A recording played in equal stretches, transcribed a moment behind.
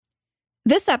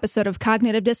This episode of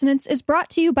Cognitive Dissonance is brought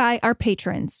to you by our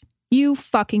patrons. You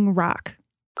fucking rock.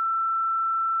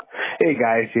 Hey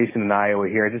guys, Jason in Iowa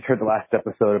here. I just heard the last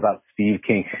episode about Steve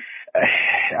King.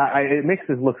 It makes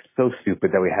us look so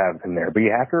stupid that we have him there, but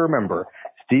you have to remember,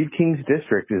 Steve King's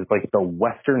district is like the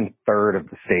western third of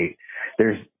the state.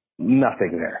 There's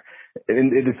nothing there.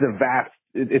 And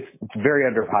it's very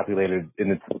underpopulated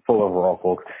and it's full of rural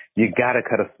folks. You got to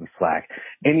cut us some slack.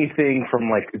 Anything from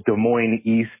like Des Moines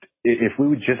East, if we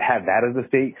would just have that as a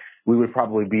state, we would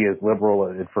probably be as liberal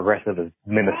and progressive as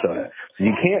Minnesota. So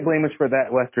you can't blame us for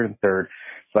that western third.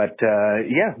 But,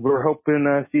 yeah, we're hoping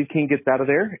Steve King gets out of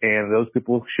there, and those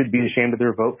people should be ashamed of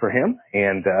their vote for him.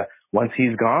 And once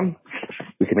he's gone,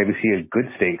 we can maybe see a good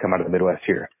state come out of the Midwest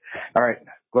here. All right,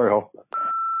 glory hole.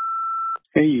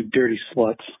 Hey, you dirty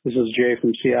sluts. This is Jay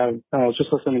from Seattle. I was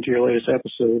just listening to your latest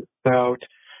episode about,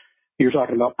 you were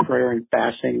talking about prayer and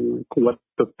fasting, what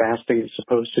the fasting is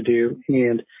supposed to do.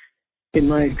 And in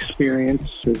my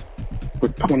experience for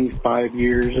 25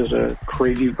 years as a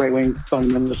crazy right-wing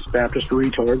fundamentalist Baptist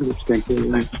retard, which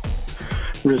thankfully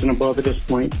I've risen above at this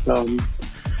point,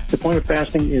 the point of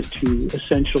fasting is to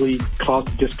essentially cause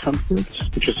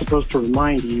discomfort, which is supposed to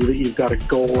remind you that you've got a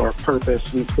goal or a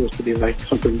purpose, and it's supposed to be like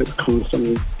something that's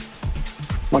constantly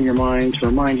on your mind to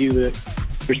remind you that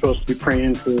you're supposed to be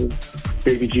praying for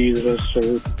baby Jesus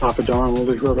or Papa Donald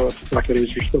or whoever the fuck it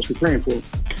is you're supposed to be praying for.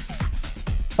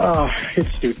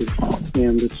 It's stupid,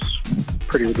 and it's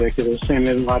pretty ridiculous. And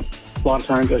then a lot of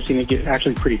times I've seen it get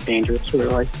actually pretty dangerous, where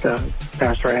like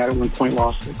pastor I had at one point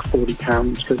lost like 40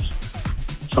 pounds because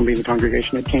somebody in the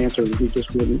congregation had cancer and he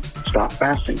just wouldn't stop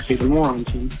fasting. So he's a moron.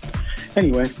 And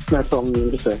anyway, that's all I'm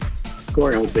going to say.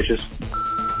 Glory hole, bitches.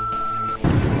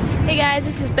 Hey guys,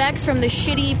 this is Bex from the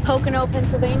shitty Pocono,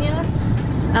 Pennsylvania.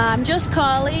 I'm just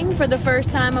calling for the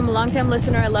first time. I'm a longtime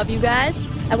listener. I love you guys.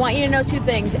 I want you to know two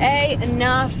things. A,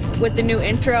 enough with the new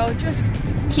intro. Just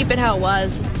keep it how it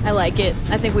was. I like it.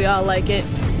 I think we all like it.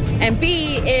 And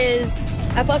B is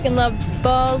I fucking love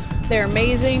balls. They're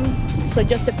amazing. So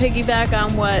just to piggyback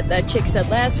on what that chick said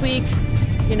last week,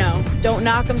 you know, don't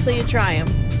knock them till you try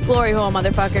them. Glory hole,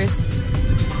 motherfuckers.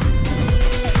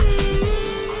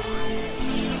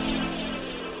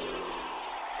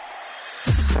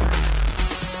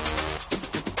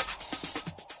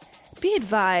 Be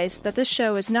advised that this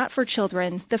show is not for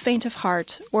children, the faint of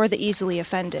heart, or the easily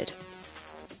offended.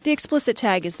 The explicit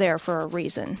tag is there for a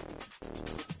reason.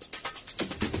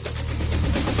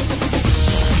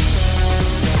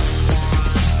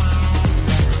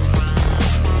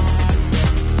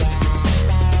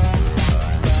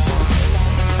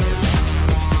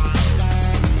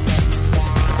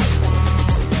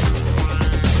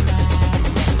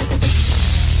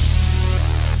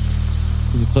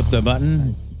 You flip the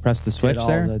button, press the switch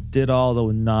there. Did all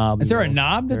the knobs. Is there a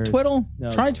knob to twiddle?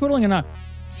 No. Try twiddling a knob.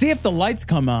 See if the lights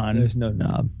come on. There's no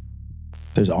knob.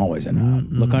 There's always a knob.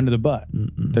 Mm-mm. Look under the butt.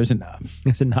 Mm-mm. There's a knob.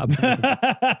 There's a knob.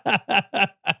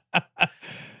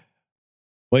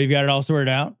 Well, you've got it all sorted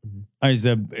out. Is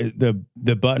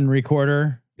the button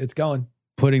recorder It's going.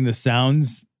 putting the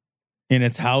sounds in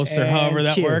its house or And however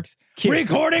that cue. works? Cue.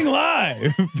 Recording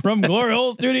live from Glory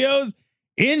Hole Studios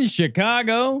in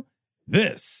Chicago.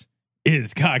 This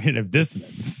is Cognitive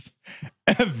Dissonance.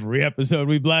 Every episode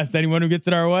we blast anyone who gets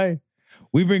in our way.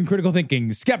 We bring critical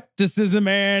thinking, skepticism,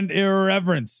 and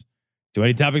irreverence to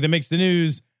any topic that makes the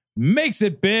news, makes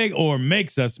it big, or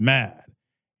makes us mad.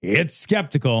 It's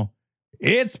skeptical,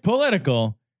 it's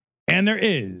political, and there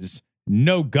is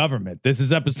no government. This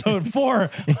is episode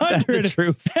 400. That's the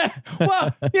truth.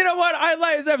 Well, you know what? I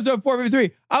like this episode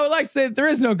 453. I would like to say that there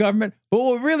is no government, but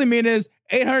what we really mean is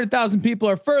 800,000 people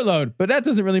are furloughed, but that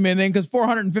doesn't really mean anything because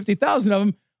 450,000 of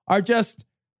them are just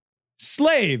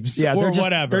slaves or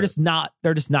whatever.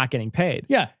 They're just not getting paid.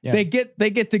 Yeah. They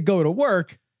get to go to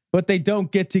work, but they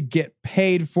don't get to get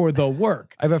paid for the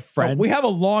work. I have a friend. We have a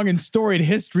long and storied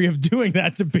history of doing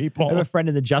that to people. I have a friend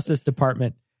in the Justice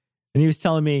Department, and he was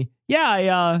telling me,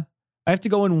 I have to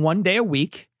go in 1 day a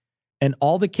week, and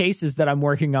all the cases that I'm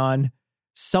working on,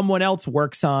 someone else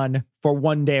works on for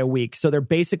 1 day a week. So they're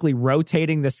basically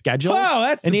rotating the schedule.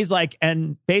 Wow, he's like,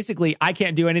 and basically I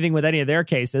can't do anything with any of their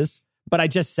cases, but I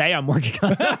just say I'm working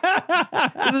on it.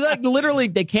 This is like literally,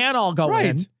 they can't all go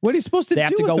in. What are you supposed to do? They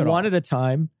have to with go it all? one at a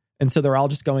time. And so they're all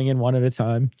just going in one at a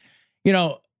time. You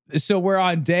know, so we're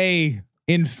on day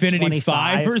infinity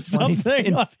 5 or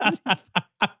something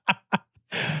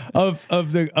of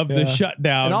the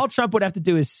shutdown. And all Trump would have to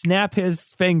do is snap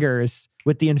his fingers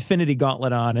with the infinity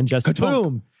gauntlet on and just Ka-tunk.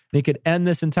 boom. And he could end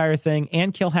this entire thing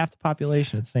and kill half the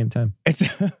population at the same time. I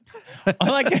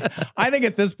think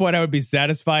at this point I would be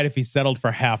satisfied if he settled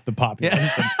for half the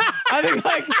population. I think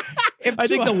like I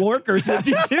think the workers would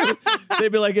be too.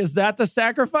 They'd be like, is that the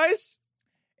sacrifice?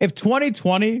 if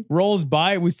 2020 rolls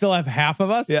by, we still have half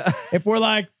of us. Yeah. If we're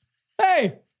like,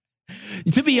 hey,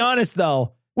 To be honest,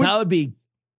 though,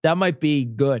 that might be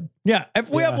good. yeah, if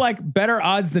we have like better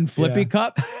odds than Flippy Yeah.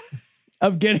 Cup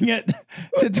of getting it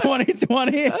to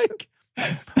 2020,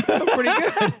 Pretty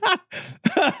good.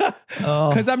 Oh,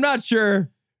 because I'm not sure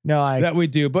no, that we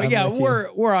do. But I'm yeah, with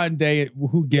you. we're on day.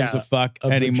 Who gives Yeah, a fuck a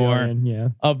anymore bajillion, yeah.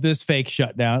 of this fake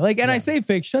shutdown? Like, and I Yeah. say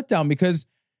fake shutdown because,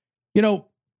 you know,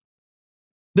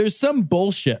 there's some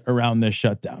bullshit around this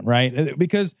shutdown, right?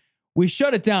 Because we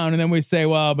shut it down and then we say,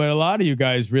 well, but a lot of you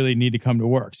guys really need to come to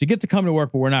work. So you get to come to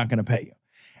work, but we're not going to pay you.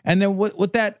 And then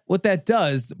what that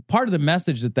does, part of the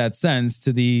message that sends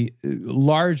to the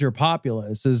larger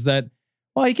populace is that,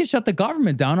 well, you can shut the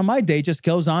government down and my day just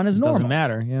goes on as normal. Doesn't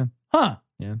matter. Yeah. Huh.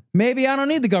 Yeah. Maybe I don't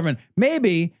need the government.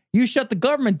 Maybe you shut the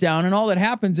government down and all that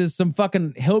happens is some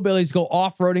fucking hillbillies go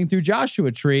off-roading through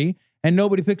Joshua Tree and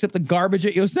nobody picks up the garbage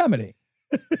at Yosemite.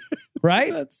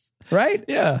 Right? Right?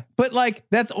 Yeah. But like,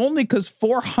 that's only because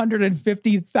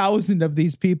 450,000 of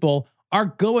these people are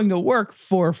going to work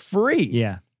for free.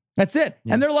 Yeah. That's it.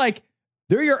 Yeah. And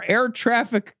they're your air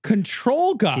traffic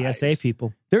control guys. TSA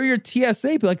people. They're your TSA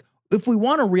people. Like, if we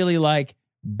want to really like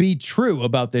be true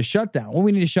about this shutdown, well,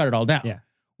 we need to shut it all down. Yeah.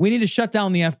 We need to shut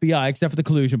down the FBI, except for the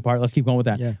collusion part. Let's keep going with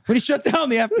that. Yeah. We need to shut down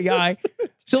the FBI.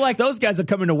 So like, Those guys are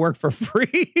coming to work for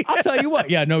free. I'll tell you what.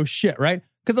 Yeah, no shit, right?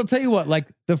 Because I'll tell you what, like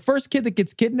the first kid that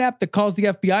gets kidnapped that calls the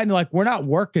FBI and they're like, we're not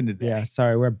working today. Yeah.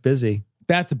 Sorry, we're busy.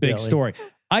 That's a big Really? story.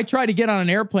 I tried to get on an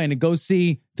airplane to go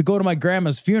to my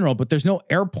grandma's funeral, but there's no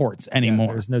airports anymore.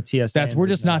 Yeah, there's no TSA. We're and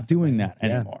just there's not doing that Yeah,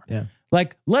 anymore. Yeah.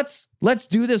 Like, let's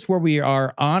do this where we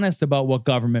are honest about what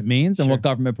government means and Sure. what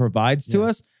government provides to Yeah.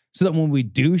 us, so that when we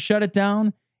do shut it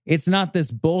down, it's not this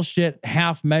bullshit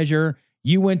half measure,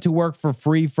 you went to work for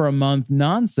free for a month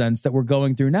nonsense that we're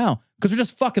going through now, because we're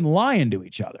just fucking lying to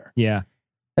each other. Yeah.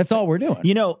 That's all we're doing.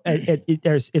 You know,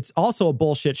 it's also a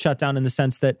bullshit shutdown in the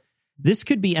sense that this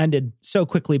could be ended so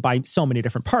quickly by so many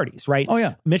different parties, right? Oh,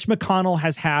 yeah. Mitch McConnell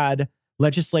has had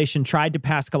legislation tried to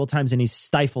pass a couple times and he's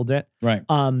stifled it. Right.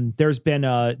 There's been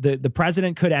the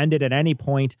president could end it at any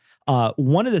point.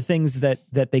 One of the things that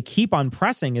they keep on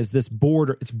pressing is this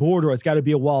border. It's border. It's got to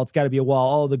be a wall. It's got to be a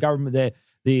wall. Oh, the government.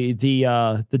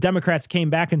 The Democrats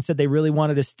came back and said they really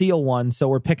wanted to steal one, so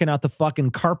we're picking out the fucking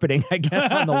carpeting, I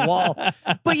guess, on the wall.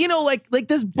 But you know, like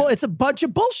this, it's a bunch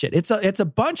of bullshit. It's a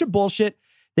bunch of bullshit.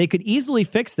 They could easily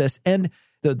fix this, and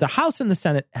the House and the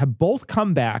Senate have both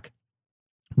come back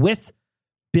with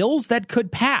bills that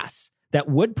could pass that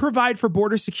would provide for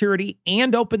border security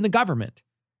and open the government,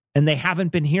 and they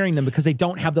haven't been hearing them because they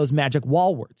don't have those magic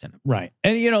wall words in them. Right.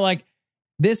 And, you know, like,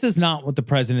 this is not what the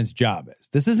president's job is.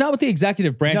 This is not what the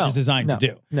executive branch is designed to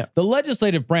do. No. The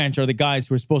legislative branch are the guys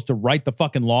who are supposed to write the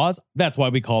fucking laws. That's why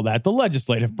we call that the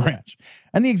legislative branch.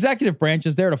 And the executive branch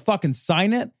is there to fucking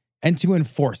sign it and to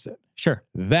enforce it. Sure.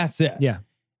 That's it. Yeah.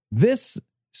 This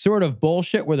sort of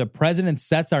bullshit where the president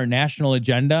sets our national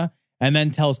agenda and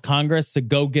then tells Congress to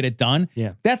go get it done.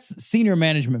 Yeah. That's senior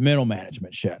management, middle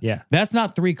management shit. Yeah. That's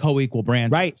not three co-equal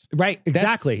branches. Right.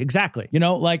 Exactly. You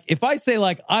know, like if I say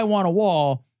like, I want a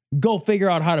wall, go figure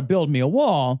out how to build me a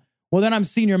wall. Well, then I'm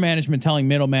senior management telling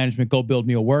middle management, go build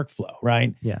me a workflow.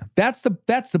 Right. Yeah. That's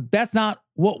not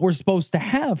what we're supposed to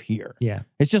have here. Yeah.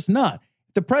 It's just not.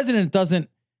 If the president doesn't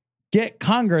get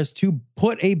Congress to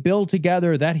put a bill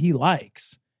together that he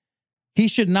likes, he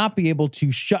should not be able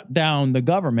to shut down the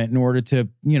government in order to,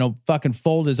 you know, fucking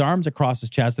fold his arms across his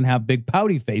chest and have big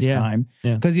pouty face time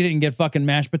because he didn't get fucking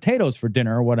mashed potatoes for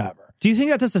dinner or whatever. Do you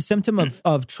think that that's a symptom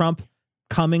of Trump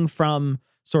coming from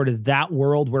sort of that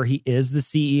world where he is the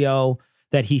CEO,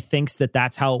 that he thinks that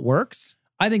that's how it works?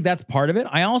 I think that's part of it.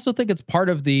 I also think it's part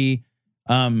of the,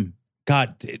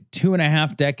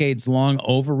 2.5 decades long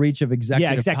overreach of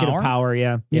executive power.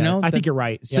 Yeah. You know, I think you're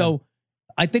right. So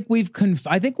I think we've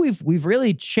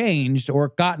really changed or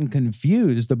gotten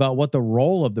confused about what the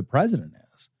role of the president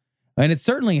is. And it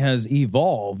certainly has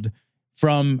evolved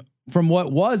from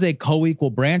what was a co-equal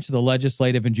branch of the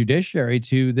legislative and judiciary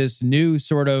to this new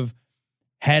sort of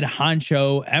head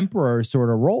honcho emperor sort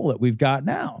of role that we've got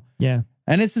now. Yeah.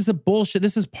 And this is a bullshit.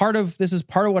 This is part of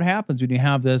what happens when you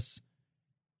have this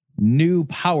new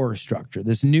power structure,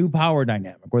 this new power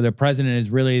dynamic where the president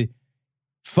is really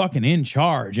fucking in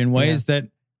charge in ways that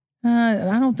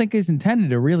I don't think is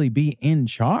intended to really be in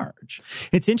charge.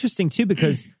 It's interesting too,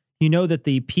 because you know that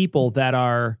the people that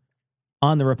are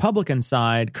on the Republican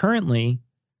side currently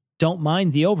don't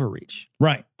mind the overreach.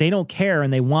 Right. They don't care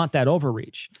and they want that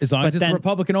overreach. As long as it's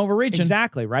Republican overreaching.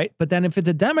 Exactly, right? But then if it's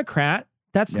a Democrat,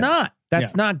 that's not.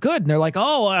 That's not good. And they're like,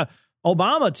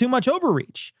 Obama, too much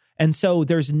overreach. And so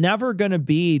there's never going to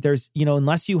be,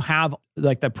 unless you have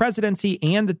like the presidency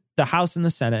and the House and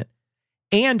the Senate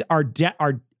and are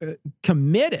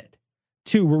committed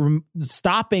to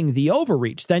stopping the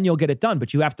overreach, then you'll get it done.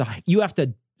 But you have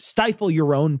to stifle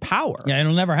your own power. Yeah,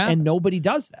 it'll never happen. And nobody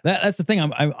does that. That's the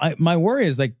thing. My worry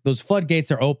is like those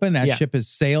floodgates are open. That ship has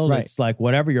sailed. Right. It's like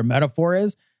whatever your metaphor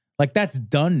is, like that's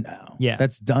done now. Yeah.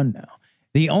 That's done now.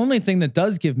 The only thing that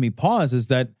does give me pause is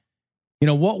that,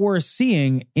 what we're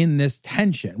seeing in this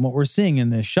tension, what we're seeing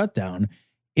in this shutdown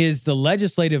is the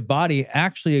legislative body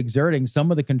actually exerting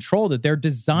some of the control that they're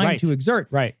designed to exert.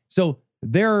 Right. So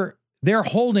they're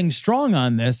holding strong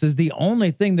on this is the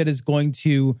only thing that is going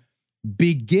to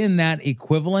begin that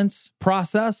equivalence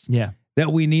process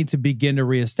that we need to begin to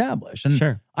reestablish.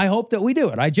 And I hope that we do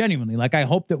it. I genuinely, I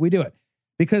hope that we do it.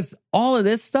 Because all of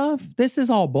this stuff, this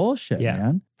is all bullshit,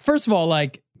 man. First of all,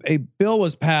 a bill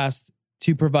was passed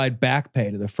to provide back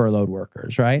pay to the furloughed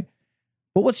workers, right?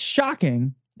 But what's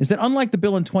shocking is that unlike the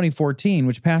bill in 2014,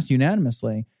 which passed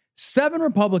unanimously, 7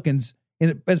 Republicans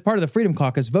as part of the Freedom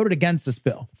Caucus voted against this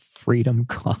bill. Freedom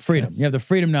Caucus. Freedom. You have the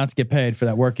freedom not to get paid for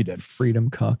that work you did.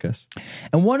 Freedom Caucus.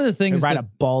 And one of the things they ride a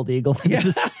bald eagle into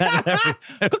the Senate.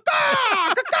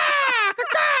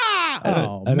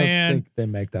 Oh, I man. don't think they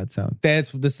make that sound.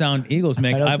 That's the sound eagles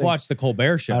make. I've watched the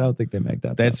Colbert Show. I don't think they make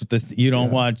that That's sound. what this, you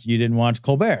didn't watch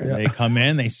Colbert. Yeah. They come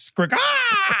in, they scrick,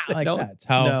 like no, that's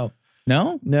how.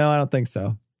 No, I don't think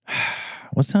so.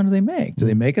 What sound do they make? Do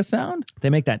they make a sound? They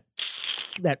make that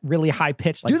really high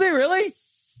pitch. Do they really? Maybe.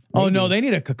 Oh no, they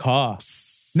need a caw.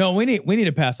 No, we need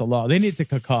to pass a law. They need to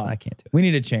caw. I can't do it. We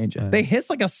need to change it. They hiss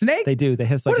like a snake? They do. They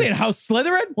hiss like What are they in House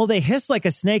Slytherin? Well, they hiss like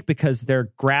a snake because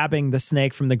they're grabbing the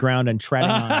snake from the ground and treading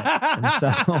on it. And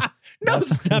so no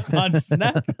step on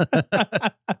snake.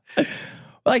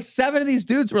 Like 7 of these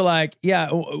dudes were like, yeah,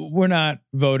 we're not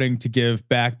voting to give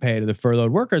back pay to the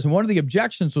furloughed workers. And one of the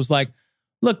objections was like,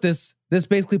 look, this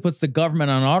basically puts the government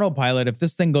on autopilot. If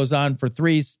this thing goes on for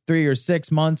 3 or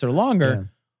 6 months or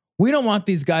longer, we don't want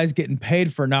these guys getting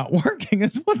paid for not working.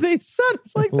 Is what they said.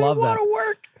 It's like they want to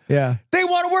work. Yeah, they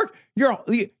want to work.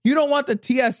 You don't want the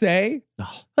TSA.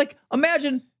 Like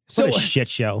imagine what a shit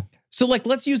show. So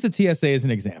let's use the TSA as an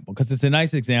example because it's a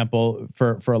nice example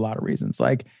for a lot of reasons.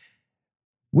 Like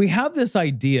we have this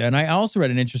idea, and I also read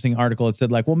an interesting article. It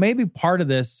said well, maybe part of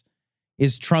this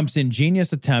is Trump's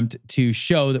ingenious attempt to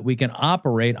show that we can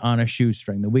operate on a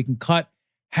shoestring, that we can cut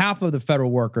half of the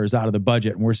federal workers out of the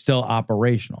budget and we're still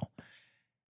operational.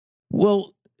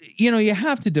 Well, you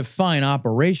have to define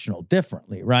operational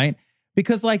differently, right?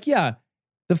 Because the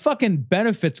fucking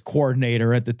benefits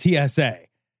coordinator at the TSA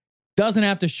doesn't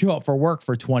have to show up for work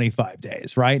for 25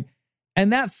 days, right?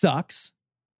 And that sucks.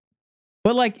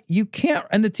 But you can't,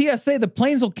 and the TSA, the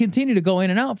planes will continue to go in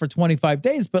and out for 25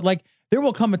 days, but there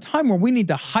will come a time where we need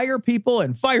to hire people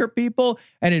and fire people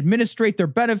and administrate their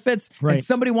benefits. Right. And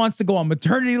somebody wants to go on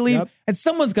maternity leave and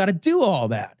someone's got to do all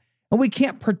that. And we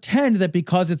can't pretend that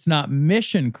because it's not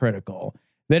mission critical,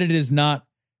 that it is not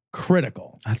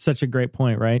critical. That's such a great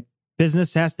point, right?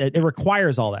 Business it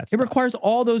requires all that stuff. It requires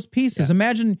all those pieces.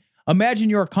 Yeah. Imagine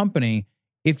your company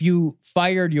if you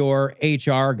fired your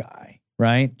HR guy,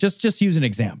 right? Just use an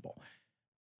example.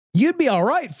 You'd be all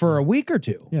right for a week or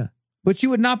two. Yeah. But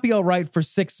you would not be all right for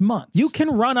 6 months. You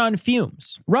can run on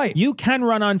fumes. Right. You can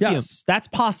run on fumes. That's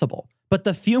possible. But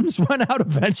the fumes run out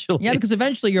eventually. Yeah, because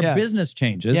eventually your business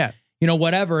changes. Yeah.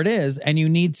 Whatever it is. And you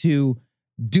need to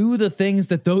do the things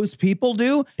that those people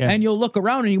do. Yeah. And you'll look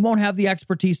around and you won't have the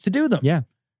expertise to do them. Yeah.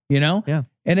 Yeah.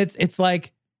 And it's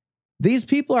like these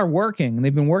people are working. And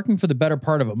they've been working for the better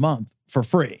part of a month for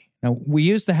free. Now, we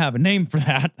used to have a name for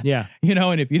that. Yeah.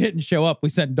 And if you didn't show up, we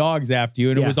sent dogs after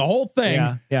you. And it was a whole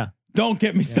thing. Yeah. Don't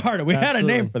get me started. We had a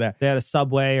name for that. They had a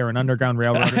subway or an underground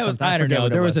railroad or something. I don't know.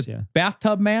 There was a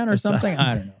bathtub man or something.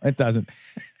 I don't know. It doesn't.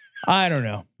 I don't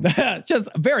know. Just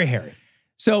very hairy.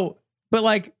 So,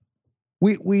 but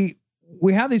we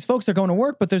have these folks that are going to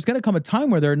work, but there's going to come a time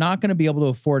where they're not going to be able to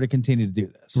afford to continue to do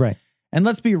this. Right. And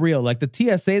let's be real. The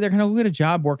TSA, they're going to get a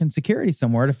job working security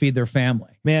somewhere to feed their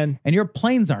family. Man. And your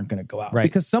planes aren't going to go out. Right.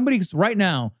 Because somebody's right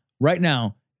now,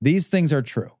 these things are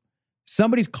true.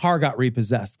 Somebody's car got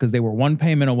repossessed because they were one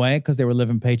payment away because they were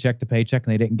living paycheck to paycheck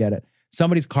and they didn't get it.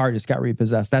 Somebody's car just got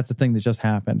repossessed. That's the thing that just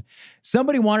happened.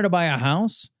 Somebody wanted to buy a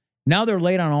house. Now they're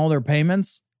late on all their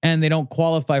payments and they don't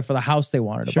qualify for the house they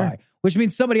wanted to buy, which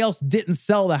means somebody else didn't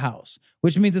sell the house,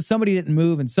 which means that somebody didn't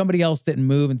move and somebody else didn't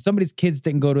move and somebody's kids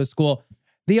didn't go to school.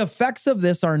 The effects of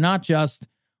this are not just,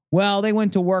 well, they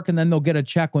went to work and then they'll get a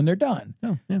check when they're done.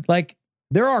 Oh, yeah.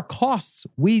 There are costs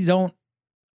we don't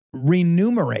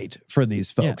remunerate for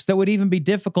these folks that would even be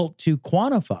difficult to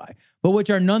quantify, but which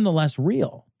are nonetheless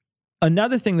real.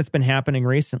 Another thing that's been happening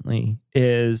recently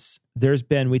is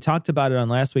we talked about it on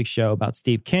last week's show about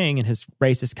Steve King and his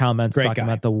racist comments talking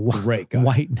about the white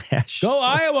nationalists. Go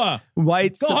Iowa! Go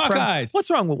Hawkeyes! What's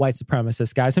wrong with white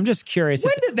supremacists, guys? I'm just curious.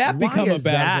 When did that become a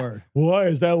bad word? Why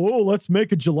is that? Oh, let's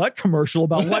make a Gillette commercial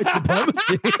about white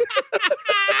supremacy.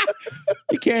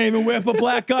 You can't even whip a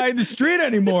black guy in the street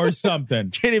anymore or something.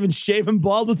 Can't even shave him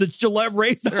bald with a Gillette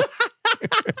razor.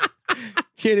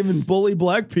 Can't even bully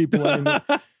black people anymore.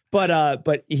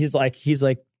 But he's like,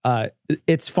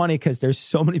 it's funny because there's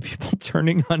so many people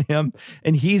turning on him,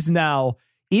 and he's now,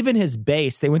 even his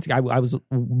base, they went to, I was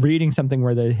reading something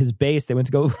where his base, they went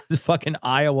to go to fucking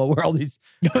Iowa, where all these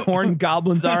corn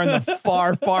goblins are in the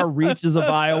far, far reaches of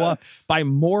Iowa by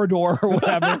Mordor or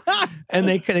whatever. And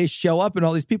they show up, and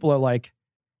all these people are like,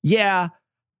 yeah,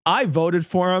 I voted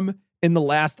for him in the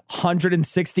last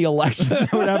 160 elections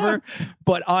or whatever,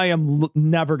 but I am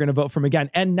never going to vote for him again.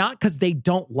 And not because they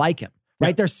don't like him, right?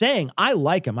 Yeah. They're saying, I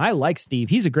like him. I like Steve.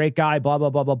 He's a great guy, blah,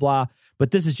 blah, blah, blah, blah. But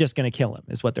this is just going to kill him,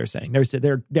 is what they're saying.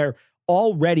 They're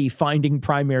already finding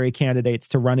primary candidates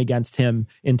to run against him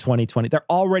in 2020. They're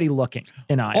already looking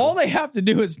in Iowa. All they have to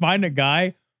do is find a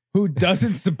guy who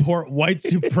doesn't support white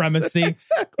supremacy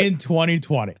in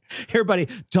 2020. Here, buddy,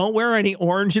 don't wear any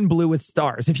orange and blue with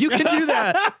stars. If you can do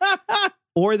that,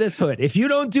 or this hood. If you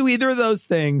don't do either of those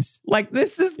things. Like,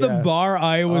 this is the bar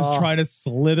I was trying to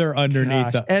slither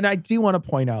underneath. And I do want to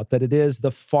point out that it is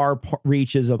the far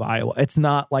reaches of Iowa. It's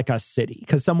not like a city.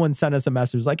 Because someone sent us a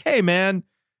message like, hey, man,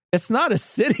 it's not a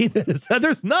city.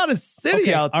 There's not a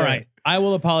city out there. All right. I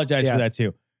will apologize for that,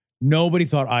 too. Nobody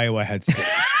thought Iowa had cities.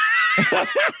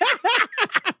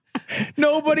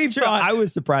 Nobody thought. I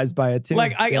was surprised by it too.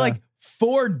 Like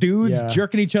four dudes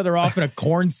jerking each other off in a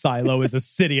corn silo is a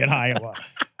city in Iowa.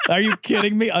 Are you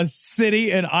kidding me? A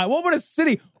city in Iowa? What about a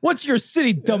city? What's your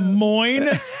city? Des Moines?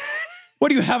 What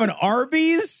do you have, an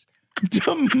Arby's?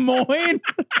 Des Moines?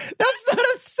 That's not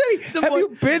a city. Have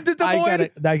you been to Des Moines?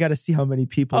 I got to see how many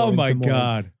people. Oh are in my Des Moines.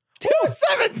 God.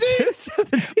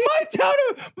 217. My town,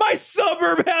 my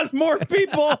suburb has more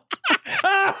people.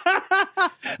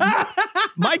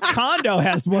 My condo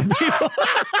has more people.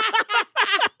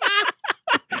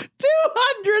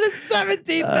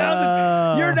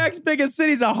 217,000. Your next biggest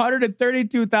city is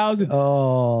 132,000.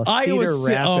 Oh, Iowa Cedar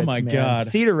Rapids. Oh my God.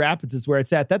 Cedar Rapids is where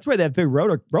it's at. That's where they have big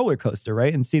roller coaster,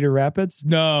 right? In Cedar Rapids.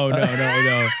 No.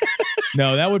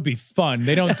 No, that would be fun.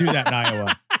 They don't do that in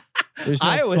Iowa. There's no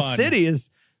Iowa fun. City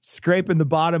is scraping the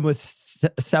bottom with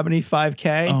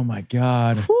 75K. Oh my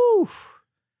God. Whew.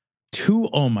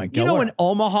 Oh my God. You know when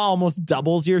Omaha almost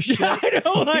doubles your shit? Yeah, I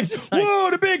know. Like, whoa,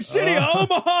 the big city of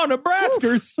Omaha,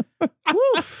 Nebraska's.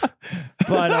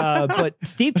 But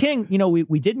Steve King,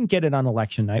 we didn't get it on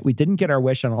election night. We didn't get our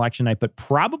wish on election night, but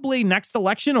probably next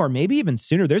election or maybe even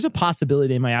sooner. There's a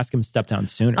possibility they might ask him to step down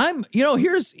sooner.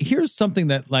 Here's something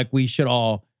that we should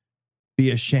all be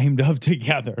ashamed of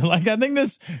together. Like, I think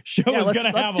this show is going to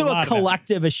have let's do a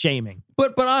collective shaming.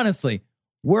 But honestly,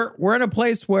 we're in a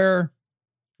place where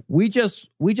we just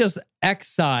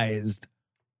excised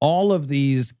all of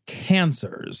these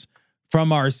cancers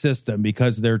from our system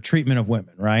because of their treatment of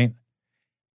women, right?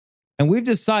 And we've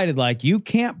decided, like, you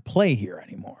can't play here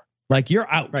anymore. Like, you're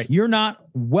out. Right. You're not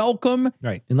welcome.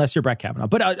 Right. Unless you're Brett Kavanaugh.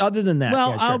 But other than that,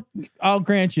 well, I'll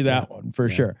grant you that one for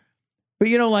sure. But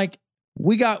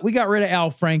we got rid of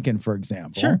Al Franken, for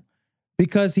example. Sure.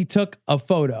 Because he took a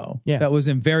photo that was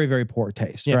in very, very poor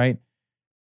taste, right?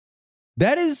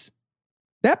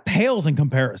 That pales in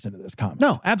comparison to this comment.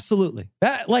 No, absolutely.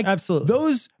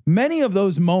 Absolutely. Many of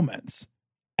those moments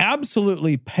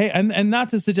absolutely pay, and not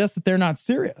to suggest that they're not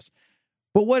serious.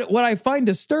 But what I find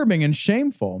disturbing and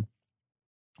shameful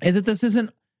is that this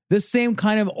isn't the same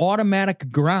kind of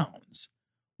automatic grounds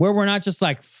where we're not just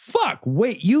like, fuck,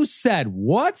 wait, you said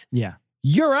what? Yeah.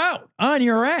 You're out on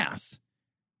your ass.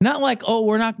 Not like,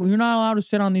 you're not allowed to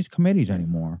sit on these committees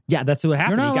anymore. Yeah, that's what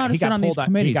happened. You're not allowed to sit on these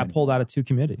committees. He got pulled out of 2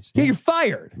 committees. Yeah, you're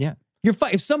fired. Yeah. You're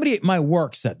fired. If somebody at my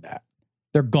work said that,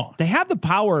 they're gone. They have the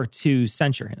power to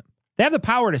censure him. They have the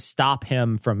power to stop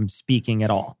him from speaking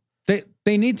at all.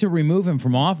 They need to remove him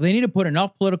from office. They need to put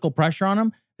enough political pressure on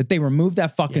him that they remove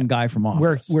that fucking guy from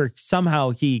office. Where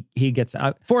somehow he gets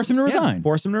out. Force him to resign. Yeah,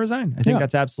 force him to resign. I think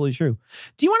that's absolutely true.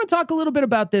 Do you want to talk a little bit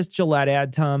about this Gillette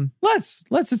ad, Tom? Let's.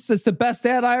 It's the best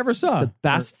ad I ever saw. It's the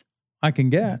best I can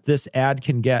get. This ad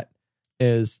can get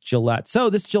is Gillette. So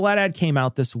this Gillette ad came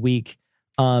out this week.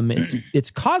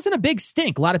 It's causing a big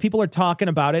stink. A lot of people are talking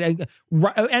about it,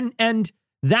 and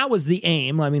that was the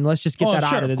aim. I mean, let's just get that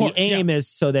out of it. The aim is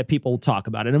so that people talk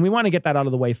about it, and we want to get that out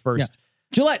of the way first.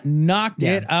 Gillette knocked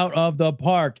it out of the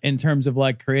park in terms of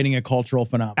like creating a cultural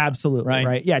phenomenon. Absolutely.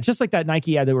 Right. Yeah. Just like that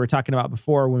Nike ad that we were talking about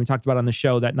before when we talked about on the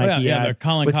show, that Nike ad the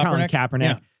Colin with Kaepernick. Colin Kaepernick.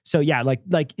 Yeah. So yeah, like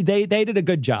they did a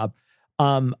good job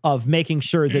of making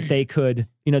sure that they could,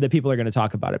 that people are going to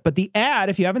talk about it. But the ad,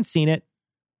 if you haven't seen it,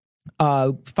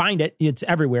 find it. It's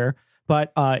everywhere.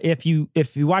 But if you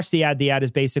watch the ad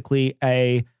is basically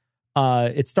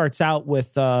it starts out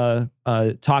with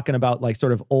talking about like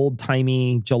sort of old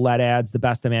timey Gillette ads, the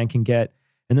best a man can get.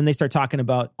 And then they start talking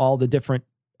about all the different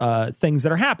things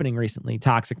that are happening recently,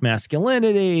 toxic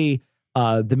masculinity,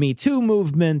 the Me Too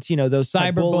movement, those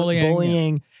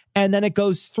cyberbullying. And then it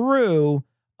goes through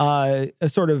a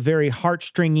sort of very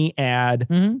heartstringy ad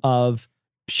of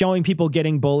showing people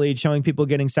getting bullied, showing people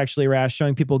getting sexually harassed,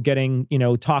 showing people getting,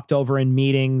 talked over in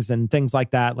meetings and things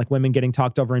like that, like women getting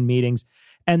talked over in meetings.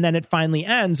 And then it finally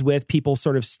ends with people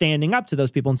sort of standing up to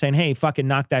those people and saying, hey, fucking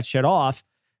knock that shit off.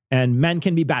 And men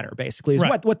can be better, basically, is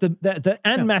what the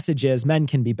end message is. Men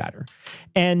can be better.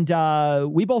 And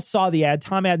we both saw the ad.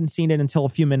 Tom hadn't seen it until a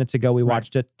few minutes ago. We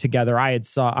watched it together. I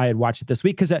had watched it this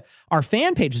week because our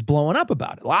fan page is blowing up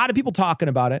about it. A lot of people talking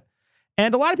about it.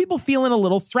 And a lot of people feeling a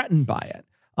little threatened by it.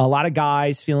 A lot of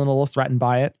guys feeling a little threatened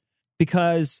by it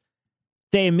because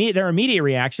their immediate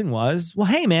reaction was, well,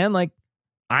 hey, man, like,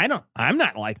 I'm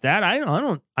not like that. I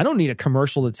don't need a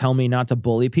commercial to tell me not to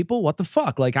bully people. What the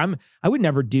fuck? Like I would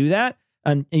never do that.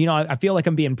 And I feel like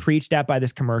I'm being preached at by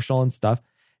this commercial and stuff.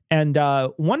 And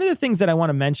one of the things that I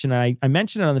want to mention, and I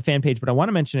mentioned it on the fan page, but I want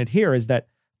to mention it here, is that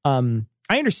I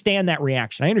understand that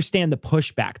reaction. I understand the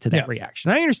pushback to that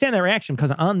reaction. I understand that reaction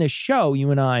because on this show,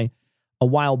 you and I, a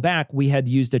while back, we had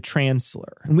used a trans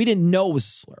slur, and we didn't know it was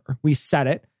a slur. We said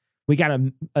it. We got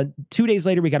 2 days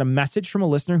later, we got a message from a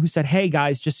listener who said, hey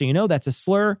guys, just so you know, that's a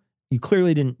slur. You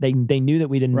clearly didn't, they knew that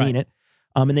we didn't mean it.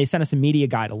 And they sent us a media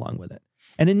guide along with it.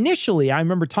 And initially I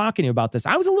remember talking to you about this.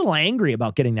 I was a little angry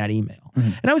about getting that email.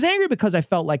 And I was angry because I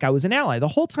felt like I was an ally. The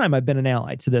whole time I've been an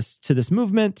ally to this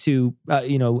movement, to,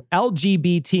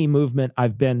 LGBT movement.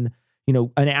 I've been,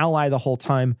 an ally the whole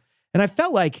time. And I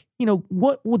felt like,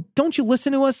 what don't you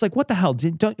listen to us? Like, what the hell?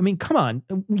 Come on.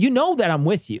 You know that I'm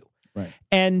with you. Right.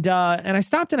 And I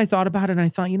stopped and I thought about it and I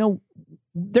thought,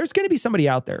 there's going to be somebody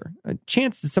out there, a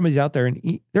chance that somebody's out there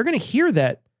and they're going to hear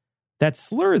that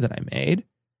slur that I made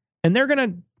and they're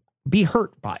going to be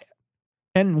hurt by it.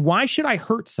 And why should I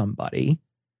hurt somebody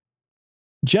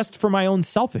just for my own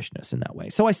selfishness in that way?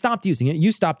 So I stopped using it.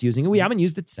 You stopped using it. We haven't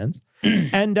used it since.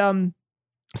 And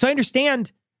so I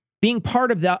understand being part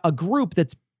of a group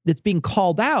that's being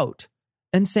called out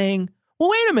and saying, well,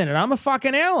 wait a minute, I'm a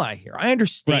fucking ally here. I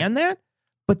understand that.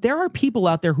 But there are people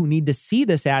out there who need to see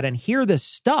this ad and hear this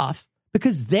stuff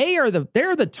because they're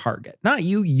the target, not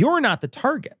you. You're not the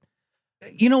target.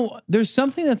 There's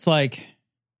something that's like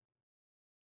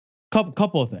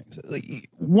couple of things.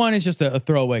 One is just a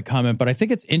throwaway comment, but I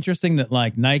think it's interesting that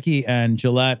like Nike and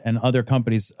Gillette and other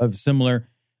companies of similar,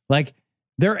 like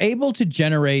they're able to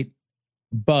generate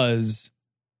buzz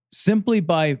simply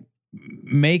by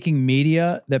making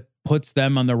media that puts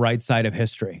them on the right side of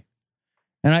history.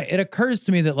 And it occurs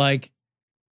to me that like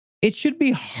it should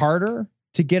be harder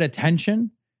to get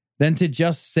attention than to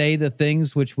just say the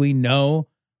things which we know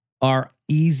are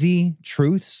easy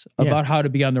truths about how to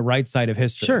be on the right side of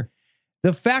history. Sure.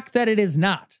 The fact that it is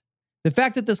not, the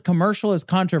fact that this commercial is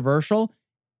controversial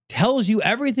tells you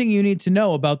everything you need to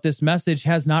know about this message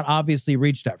has not obviously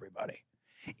reached everybody.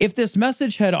 If this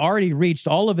message had already reached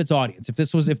all of its audience, if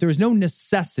there was no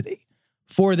necessity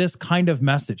for this kind of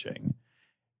messaging,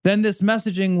 then this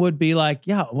messaging would be like,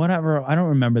 yeah, whatever. I don't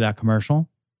remember that commercial.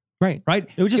 Right.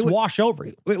 It would just wash over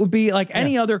you. It would be like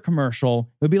any other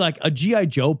commercial. It would be like a G.I.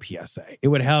 Joe PSA. It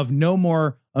would have no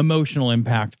more emotional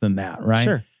impact than that, right?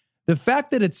 Sure. The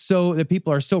fact that that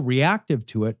people are so reactive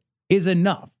to it is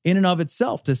enough in and of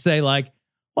itself to say like,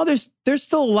 well, there's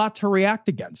still a lot to react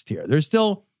against here. There's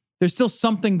still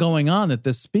something going on that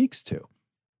this speaks to.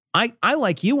 I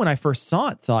like you when I first saw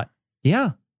it thought,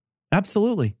 yeah,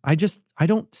 absolutely. I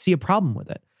don't see a problem with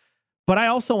it. But I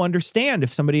also understand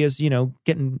if somebody is,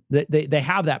 getting, they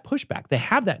have that pushback. They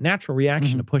have that natural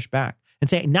reaction to push back and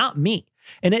say, not me.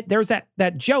 And there's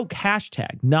that joke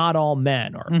hashtag, not all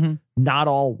men or not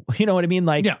all, you know what I mean?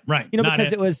 Like, yeah, right.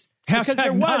 Because it was, because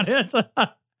there was.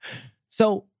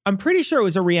 So I'm pretty sure it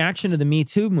was a reaction to the Me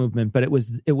Too movement, but it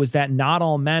was that not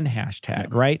all men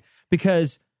hashtag, right?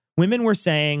 Because women were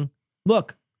saying,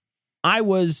 look, I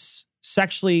was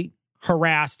sexually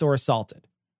harassed or assaulted.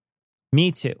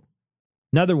 Me too.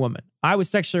 Another woman, I was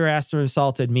sexually harassed or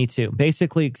assaulted. Me too.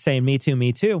 Basically saying me too,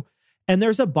 me too. And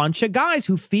there's a bunch of guys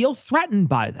who feel threatened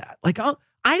by that. Like,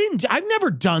 I've never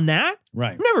done that.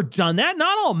 Right. I've never done that.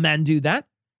 Not all men do that.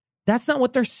 That's not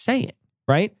what they're saying,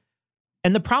 right?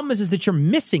 And the problem is that you're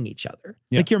missing each other.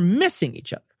 Yeah. Like you're missing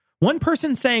each other. One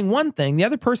person saying one thing, the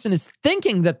other person is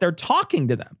thinking that they're talking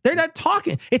to them. They're not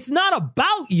talking. It's not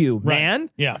about you, man. Right.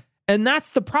 Yeah. And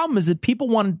that's the problem, is that people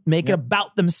want to make it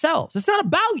about themselves. It's not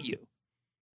about you.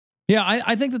 Yeah,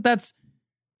 I think that's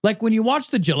like when you watch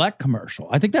the Gillette commercial,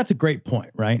 I think that's a great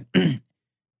point, right?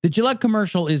 The Gillette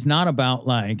commercial is not about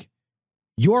like,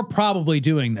 you're probably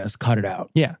doing this, cut it out.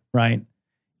 Yeah. Right?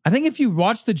 I think if you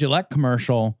watch the Gillette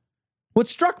commercial, what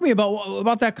struck me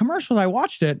about that commercial, I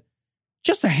watched it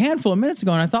just a handful of minutes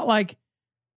ago, and I thought like,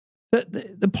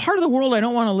 the part of the world I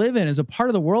don't want to live in is a part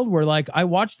of the world where like I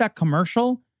watched that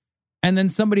commercial and then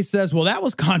somebody says, well, that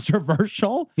was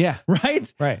controversial. Yeah.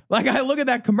 Right? Right. Like I look at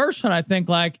that commercial and I think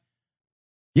like,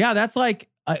 yeah, that's like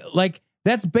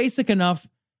that's basic enough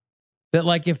that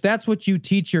like if that's what you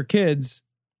teach your kids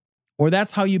or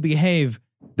that's how you behave,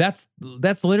 that's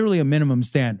literally a minimum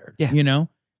standard. Yeah. You know?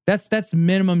 That's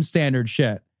minimum standard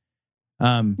shit.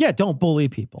 Yeah, don't bully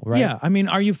people, right? Yeah, I mean,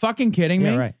 are you fucking kidding me?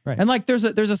 Yeah, right, right. And like there's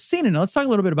a scene in it. Let's talk a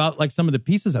little bit about like some of the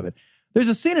pieces of it. There's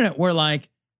a scene in it where like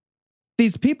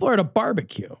these people are at a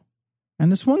barbecue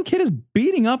and this one kid is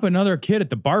beating up another kid at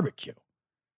the barbecue.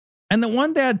 And the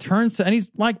one dad turns to, and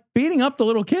he's like beating up the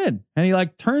little kid. And he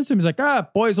like turns to him, he's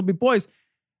like, boys will be boys.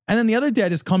 And then the other dad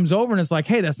just comes over and is like,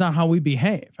 hey, that's not how we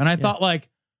behave. And I thought like,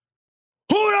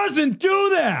 who doesn't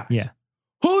do that? Yeah.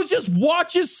 Who just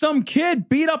watches some kid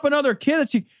beat up another kid?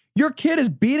 Your kid is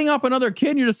beating up another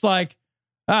kid and you're just like,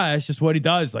 it's just what he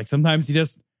does. Like sometimes he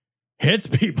just hits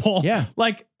people. Yeah.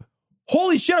 Like,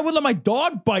 holy shit, I would let my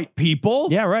dog bite people.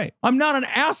 Yeah, right. I'm not an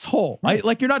asshole. Right.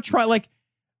 You're not trying, like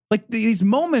these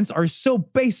moments are so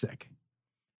basic.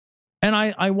 And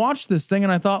I watched this thing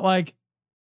and I thought like,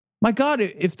 my God,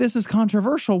 if this is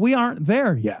controversial, we aren't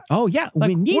there yet. Oh, yeah. Like,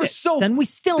 we need we're it. so- Then we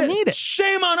still need it.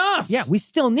 Shame on us. Yeah, we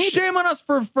still need it. Shame on us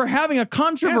for having a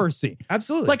controversy.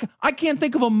 Absolutely. Like, I can't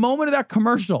think of a moment of that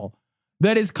commercial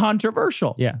that is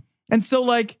controversial. Yeah. And so,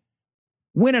 like,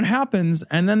 when it happens,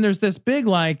 and then there's this big,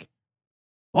 like,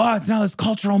 oh, it's now this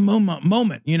cultural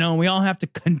moment, you know, we all have to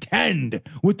contend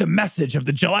with the message of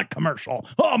the Gillette commercial.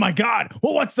 Oh, my God.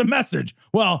 Well, what's the message?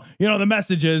 Well, you know, the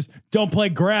message is don't play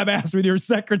grab ass with your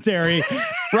secretary,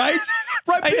 right?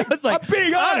 Right. I know, it's like, I'm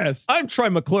being honest. I'm Troy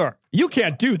McClure. You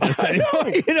can't do this anymore.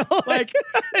 You know, Like,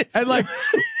 and like,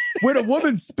 when a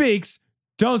woman speaks,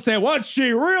 don't say what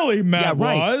she really meant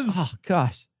was. Oh,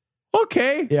 gosh.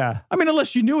 Okay. Yeah. I mean,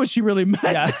 unless you knew what she really meant.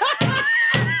 Yeah.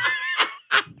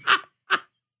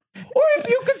 Or if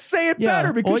you could say it Yeah.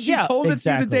 better because Or- she yeah, told it to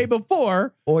you the exactly. day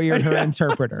before. Or you're her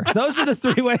interpreter. Those are the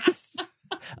three ways.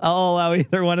 I'll allow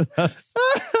either one of those.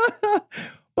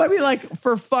 But I mean, like,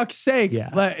 for fuck's sake, Yeah.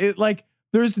 like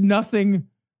there's nothing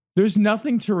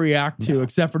to react to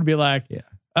except for to be like, Yeah.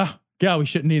 oh, God, we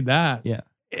shouldn't need that. Yeah.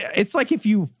 It's like if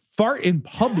you fart in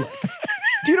public.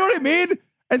 Do you know what I mean?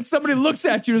 And somebody looks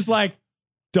at you, just like,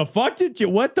 the fuck did you?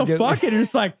 What the fuck? And you're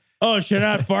just like, oh, should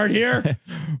I fart here?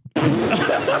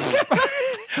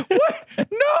 What?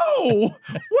 No.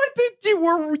 What did you?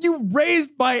 Were you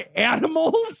raised by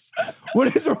animals?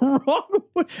 What is wrong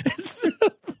with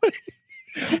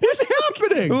What's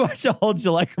happening? We watch a whole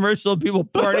Gillette commercial of people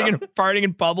farting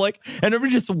in public, and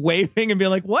everybody just waving and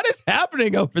being like, "What is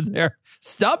happening over there?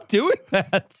 Stop doing that!"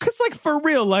 Because, like, for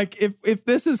real, like, if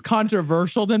this is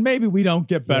controversial, then maybe we don't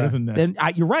get better than this.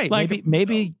 Then you're right. Like,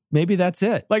 maybe that's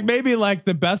it. Like, maybe like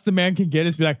the best a man can get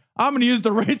is be like, I'm going to use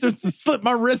the razors to slip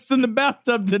my wrists in the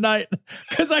bathtub tonight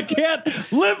because I can't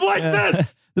live like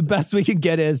this. The best we can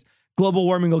get is global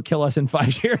warming will kill us in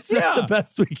 5 years. That's the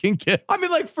best we can get. I mean,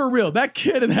 like, for real, that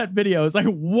kid in that video is like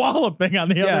walloping on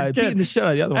the other kid. Beating the shit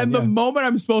out of the other one. And the moment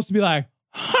I'm supposed to be like,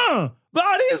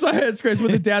 that is a head scratch,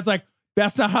 when the dad's like,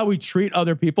 that's not how we treat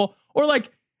other people. Or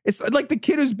like, it's like the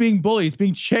kid who's being bullied is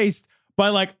being chased by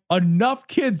like enough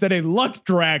kids that a luck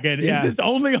dragon is his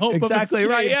only hope. Exactly of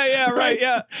escape. right. Yeah. Right.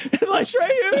 Yeah. And like,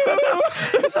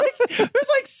 there's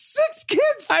like 6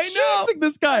 kids chasing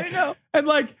this guy. I know. And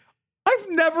like, I've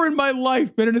never in my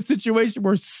life been in a situation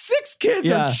where 6 kids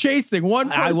are chasing one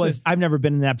person. I've never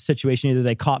been in that situation either.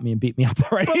 They caught me and beat me up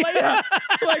already.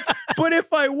 But but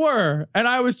if I were, and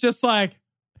I was just like,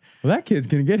 well, that kid's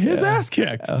gonna get his ass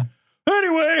kicked.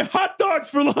 Anyway, hot dogs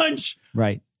for lunch.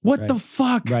 Right. What the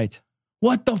fuck? Right.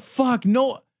 What the fuck?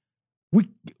 No,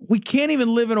 we can't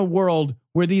even live in a world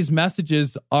where these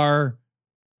messages are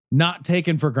not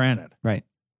taken for granted. Right.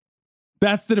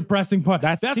 That's the depressing part.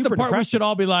 That's the super part we depressing. should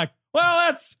all be like,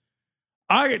 well,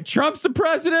 Trump's the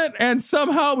president, and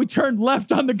somehow we turned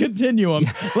left on the continuum.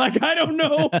 Like, I don't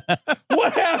know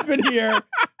what happened here.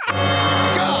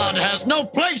 God has no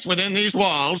place within these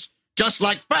walls, just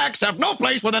like facts have no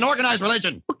place within organized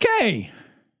religion. Okay.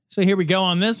 So here we go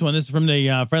on this one. This is from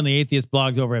the Friendly Atheist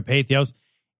blogs over at Pathos.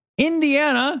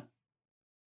 Indiana.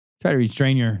 Try to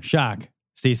restrain your shock,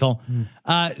 Cecil.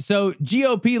 So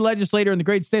GOP legislator in the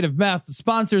great state of Meth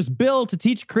sponsors bill to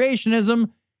teach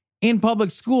creationism in public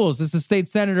schools. This is State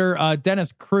Senator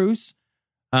Dennis Cruz.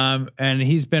 And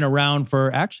he's been around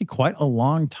for actually quite a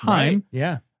long time. Right.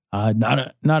 Yeah.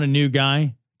 Not a new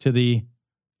guy to the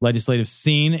legislative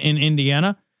scene in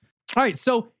Indiana. All right,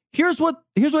 so here's what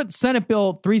Senate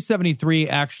Bill 373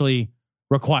 actually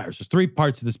requires. There's three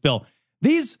parts of this bill.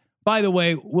 These, by the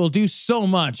way, will do so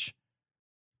much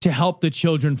to help the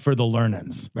children for the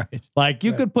learnings. Right. Like,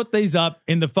 you could put these up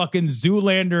in the fucking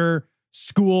Zoolander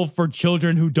school for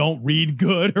children who don't read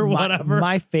good or whatever.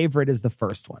 My favorite is the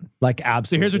first one. Like,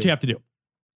 absolutely. So here's what you have to do.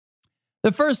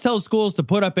 The first tells schools to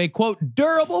put up a, quote,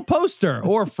 durable poster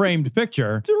or framed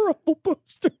picture. Durable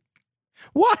poster.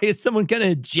 Why? Is someone going to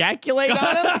ejaculate on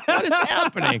it? What is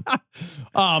happening?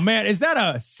 Oh, man. Is that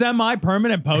a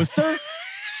semi-permanent poster?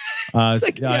 I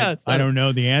don't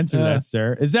know the answer to that,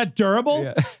 sir. Is that durable?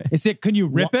 Yeah. Is it? Can you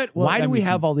rip it? Well, why do we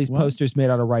have all these posters made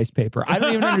out of rice paper? I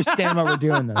don't even understand why we're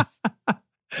doing this.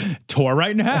 Tore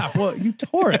right in half. Well, you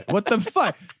tore it. What the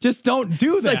fuck? Just don't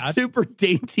do It's that. like super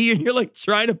dainty, and you're like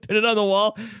trying to pin it on the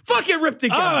wall. Fucking ripped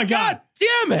together. Oh my God.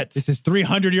 Damn it. This is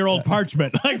 300-year-old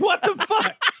parchment. Like, what the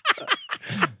fuck?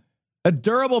 A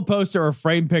durable poster or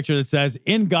frame picture that says,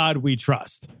 "In God we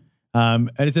trust." And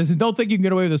it says, and don't think you can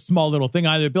get away with a small little thing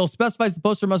either. The bill specifies the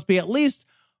poster must be at least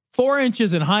 4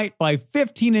 inches in height by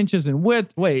 15 inches in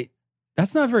width. Wait,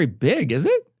 that's not very big, is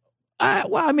it?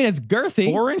 Well, I mean, it's girthy.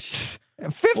 4 inches?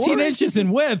 15 inches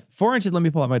in width. 4 inches. Let me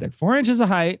pull out my dick. 4 inches of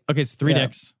height. Okay, so 3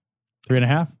 dicks.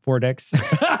 3.5. 4 dicks.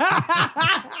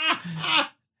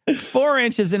 4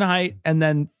 inches in height and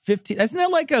then 15. Isn't that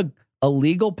like a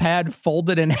legal pad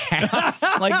folded in half?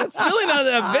 Like, that's really not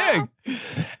that big.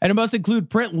 And it must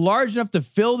include print large enough to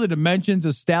fill the dimensions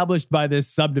established by this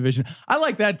subdivision. I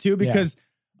like that too, because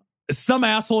some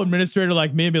asshole administrator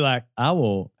like me be like, I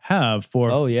will have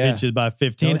 4 inches by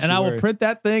 15 and I will print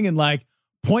that thing in like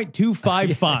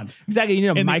 0.25 font. Exactly. You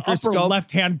need a in microscope. The upper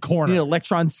left-hand corner. You need an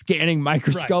electron scanning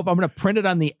microscope. Right. I'm going to print it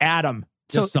on the atom.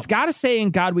 So it's got to say,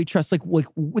 "In God we trust." Like,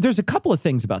 there's a couple of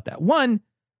things about that. One,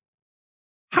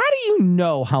 how do you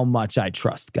know how much I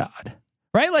trust God?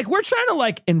 Right? Like, we're trying to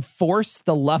like enforce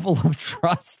the level of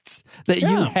trust that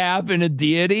you have in a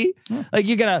deity. Like,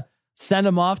 you're going to send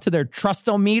them off to their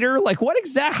trustometer. Like,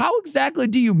 how exactly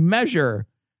do you measure?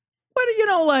 But,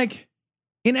 like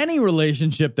in any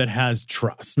relationship that has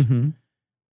trust,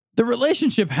 the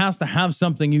relationship has to have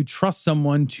something you trust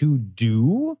someone to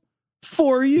do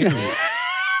for you.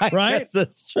 Right? Guess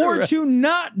that's true. Or to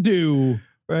not do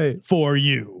for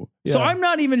you. Yeah. So I'm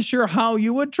not even sure how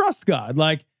you would trust God.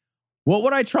 Like, what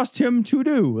would I trust him to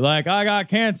do? Like, I got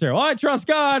cancer. Well, I trust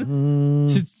God.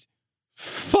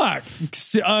 Fuck.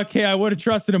 Okay, I would have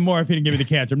trusted him more if he didn't give me the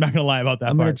cancer. I'm not going to lie about that.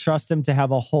 I'm going to trust him to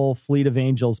have a whole fleet of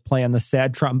angels playing the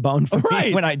sad trombone for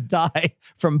me when I die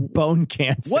from bone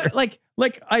cancer. What? Like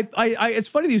I it's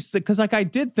funny because like I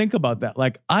did think about that.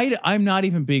 Like I'm not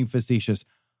even being facetious.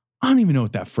 I don't even know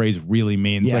what that phrase really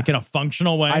means. Like in a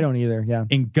functional way. I don't either. Yeah.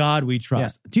 In God we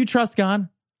trust. Do you trust God?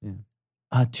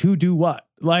 Yeah. To do what?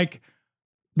 Like,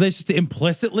 just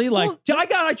implicitly, like,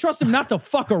 I trust him not to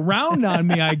fuck around on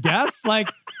me, I guess. Like,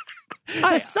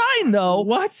 the sign, though.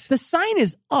 What? The sign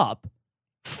is up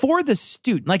for the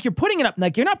student. Like, you're putting it up,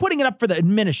 like, you're not putting it up for the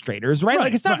administrators, right?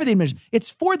 Like, it's not for the administrators. It's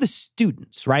for the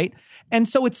students, right? And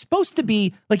so it's supposed to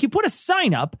be, like, you put a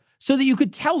sign up so that you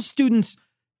could tell students,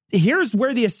 here's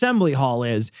where the assembly hall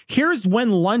is. Here's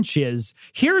when lunch is.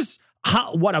 Here's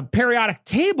what a periodic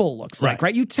table looks like,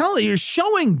 right? You're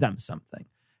showing them something.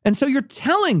 And so you're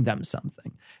telling them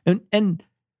something. And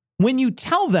when you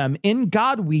tell them, "In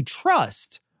God we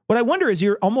trust," what I wonder is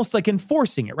you're almost like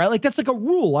enforcing it, right? Like, that's like a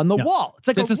rule on the wall. It's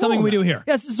like this is something we do here.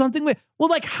 Yes, this is something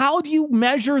like, how do you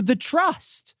measure the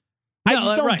trust? I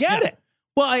just don't get it.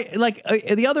 Well,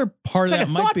 the other part it's of like that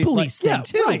a might thought be police thing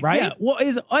too, right? Yeah. Well,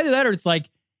 is either that or it's like,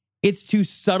 it's to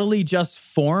subtly just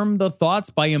form the thoughts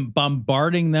by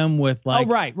bombarding them with like,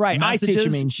 right. Messages, I see what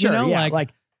you mean. Sure. Like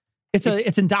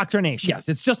it's indoctrination. Yes.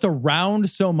 It's just around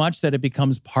so much that it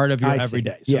becomes part of your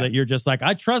everyday. So that you're just like,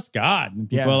 I trust God. And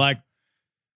people are like,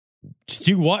 to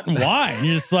do what and why? And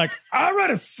you're just like, I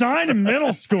read a sign in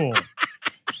middle school.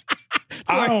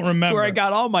 I don't remember. That's where I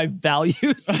got all my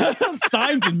values.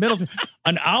 Signs in middle school.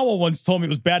 An owl once told me it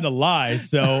was bad to lie.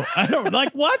 So I don't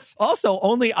like what? Also,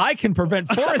 only I can prevent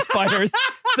forest fires.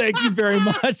 Thank you very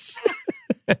much.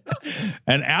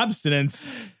 And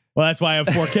abstinence. Well, that's why I have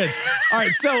 4 kids. All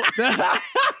right.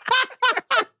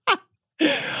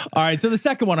 So the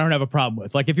second one I don't have a problem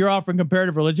with. Like if you're offering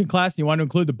comparative religion class and you want to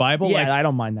include the Bible, Yeah, like, I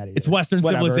don't mind that either. it's Western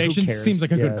Whatever, who civilization. cares? Seems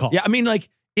like a good call. Yeah, I mean, like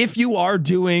if you are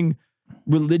doing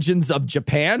religions of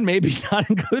Japan, maybe not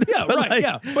included. Yeah, but right. like-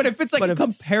 Yeah. But if it's like but a if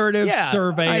it's- comparative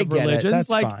survey I of get it. religions, That's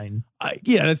like, fine.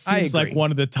 that seems like agree. one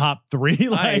of the top 3.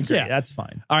 Like, I agree. yeah. That's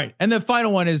fine. All right. And the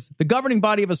final one is the governing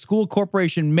body of a school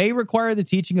corporation may require the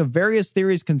teaching of various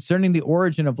theories concerning the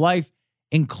origin of life,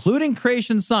 including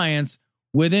creation science,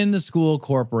 within the school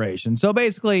corporation. So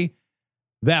basically,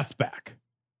 that's back.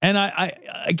 And I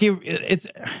give it's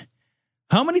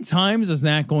how many times is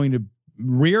that going to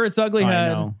rear its ugly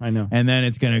head? I know. And then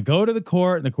it's going to go to the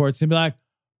court, and the court's going to be like,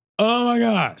 oh my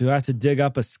God. Do I have to dig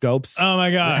up a scopes? Oh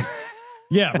my God.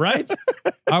 Yeah, right?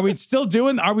 Are we still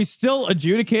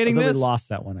adjudicating Although this? we lost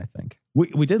that one, I think.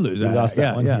 We did lose We that. lost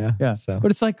that one, yeah. So.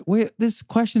 But it's like, wait, this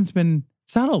question's been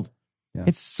settled. Yeah.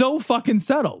 It's so fucking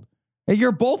settled. And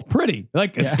you're both pretty.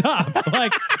 Like, stop.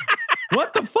 Like,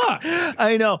 what the fuck?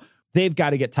 I know. They've got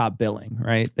to get top billing,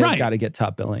 right? They've got to get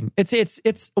top billing.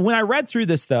 It's when I read through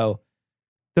this though,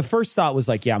 the first thought was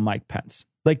like, yeah, Mike Pence.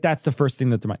 Like that's the first thing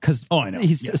that they're because I know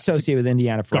he's associated with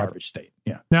Indiana forever. Garbage state.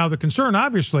 Yeah. Now the concern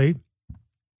obviously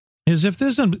is if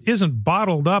this isn't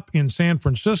bottled up in San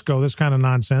Francisco, this kind of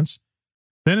nonsense,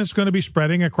 then it's going to be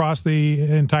spreading across the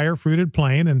entire fruited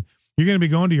plain, and you're going to be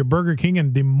going to your Burger King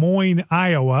in Des Moines,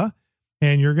 Iowa,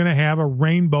 and you're going to have a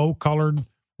rainbow-colored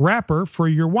wrapper for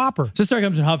your Whopper. So this story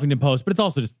comes in Huffington Post, but it's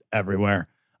also just everywhere.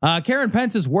 Karen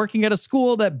Pence is working at a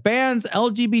school that bans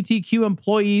LGBTQ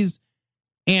employees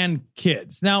and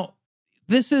kids. Now,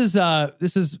 this is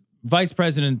Vice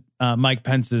President Mike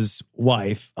Pence's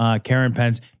wife, Karen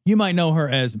Pence. You might know her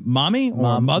as mommy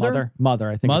or mother.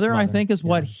 Mother. I think. Mother, it's I think, is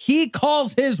what he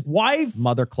calls his wife.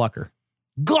 Mother Clucker.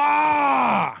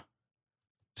 Gah!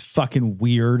 It's fucking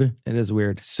weird. It is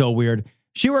weird. So weird.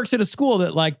 She works at a school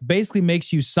that like basically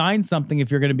makes you sign something if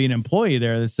you're going to be an employee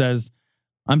there that says,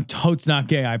 I'm totes not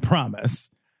gay, I promise.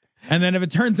 And then if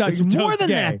it turns out It's you're more totes than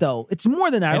gay, that, though. It's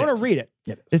more than that. I want to read it.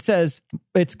 It says,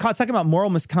 it's talking about moral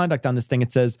misconduct on this thing.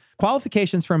 It says,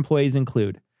 qualifications for employees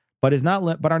include, but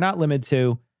are not limited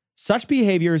to, such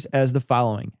behaviors as the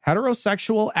following: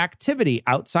 heterosexual activity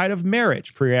outside of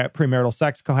marriage, premarital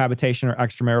sex, cohabitation, or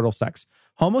extramarital sex.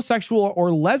 Homosexual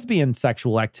or lesbian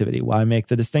sexual activity. Why make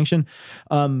the distinction?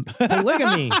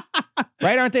 Polygamy,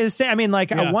 right? Aren't they the same? I mean, like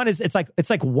one is it's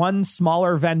like one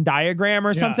smaller Venn diagram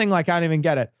or something. Like I don't even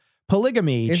get it.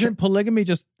 Polygamy isn't polygamy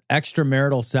just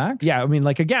extramarital sex? Yeah, I mean,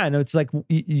 like again, it's like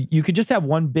you could just have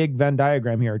one big Venn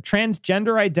diagram here.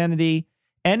 Transgender identity,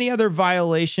 any other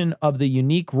violation of the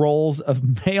unique roles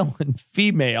of male and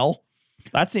female.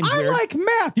 That seems weird. I like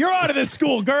math. You're out of this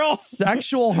school, girl.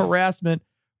 Sexual harassment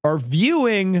or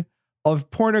viewing of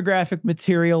pornographic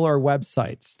material or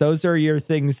websites. Those are your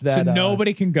things that so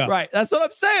nobody can go. Right. That's what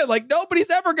I'm saying. Like nobody's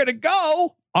ever going to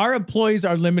go. Our employees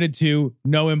are limited to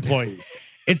no employees.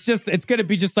 It's going to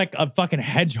be just like a fucking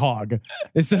hedgehog.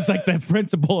 It's just like the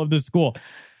principal of the school.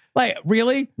 Like,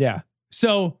 really? Yeah.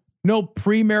 So no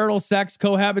premarital sex,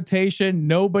 cohabitation,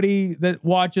 nobody that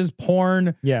watches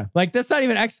porn. Yeah. Like that's not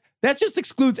even that just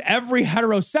excludes every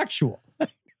heterosexual.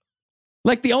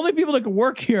 Like the only people that can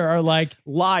work here are like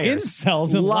liars,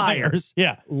 incels and liars.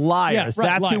 Yeah. Liars. Yeah, right,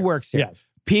 That's liars. who works here. Yes.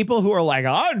 People who are like,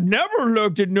 I never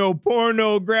looked at no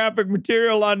pornographic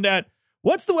material on that.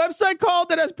 What's the website called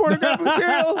that has pornographic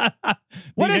material?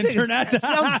 What is internet. it? It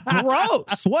sounds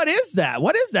gross. What is that?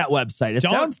 What is that website? It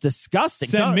sounds disgusting.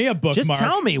 Send me a bookmark. Just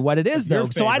tell me what it is, though,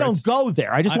 so I don't go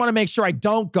there. I just want to make sure I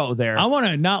don't go there. I want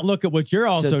to not look at what you're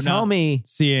also tell not me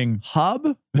seeing. Hub?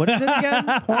 What is it again?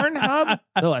 Pornhub?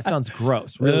 Oh, that sounds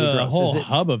gross. Really gross. The whole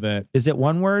hub of it. Is it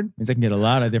one word? Means I can get a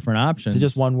lot of different options. Is it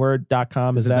just one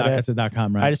word.com? Is that it? It's a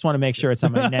 .com, right? I just want to make sure it's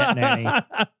on my net nanny.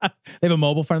 They have a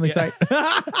mobile friendly site.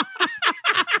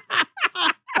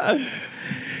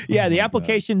 Yeah, the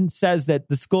application says that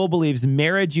the school believes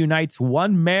marriage unites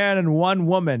one man and one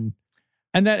woman.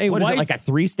 And that what is it, like a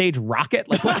 3-stage rocket?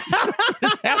 Like what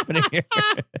is happening here?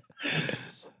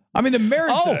 I mean, the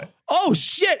marriage. Oh,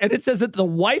 shit. And it says that the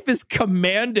wife is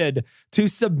commanded to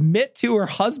submit to her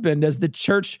husband as the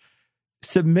church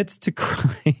submits to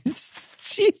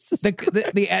Christ. Jesus.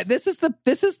 This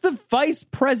is the vice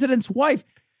president's wife.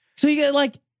 So you get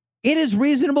like, it is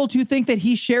reasonable to think that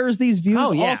he shares these views.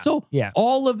 Oh, yeah. Also,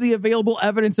 all of the available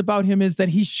evidence about him is that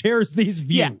he shares these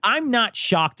views. Yeah, I'm not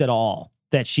shocked at all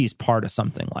that she's part of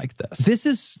something like this. This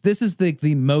is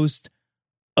the most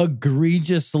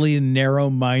egregiously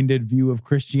narrow-minded view of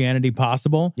Christianity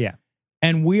possible. Yeah.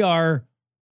 And we are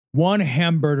one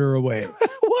hamburger away.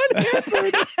 One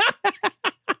hamburger.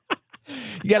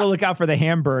 You got to look out for the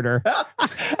hamburger.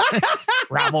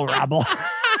 Rabble, rabble.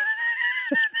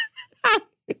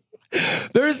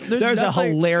 There's a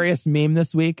hilarious meme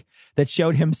this week that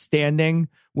showed him standing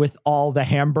with all the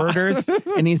hamburgers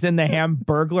and he's in the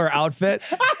Hamburglar outfit.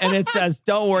 And it says,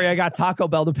 "Don't worry, I got Taco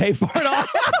Bell to pay for it all."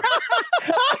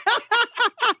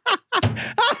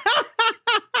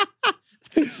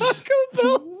 Taco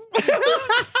Bell.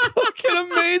 Fucking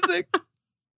amazing.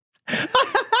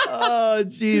 Oh,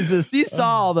 Jesus. You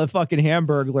saw all the fucking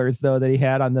Hamburglers, though, that he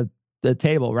had on the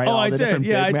table, right? Oh, all I the did. different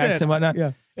Yeah, Big I Macs did. and whatnot.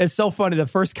 Yeah. It's so funny. The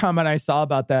first comment I saw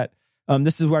about that,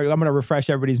 this is where I'm going to refresh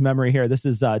everybody's memory here. This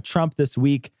is Trump this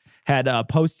week had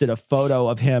posted a photo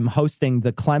of him hosting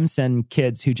the Clemson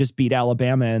kids who just beat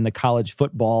Alabama in the college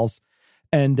footballs.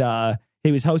 And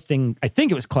he was hosting, I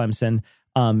think it was Clemson,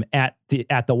 at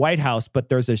the White House, but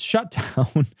there's a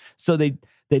shutdown. So they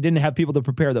didn't have people to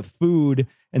prepare the food.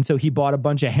 And so he bought a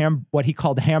bunch of what he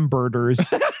called hamburgers,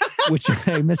 which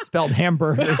I misspelled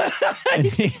hamburgers. And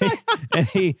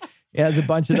he has a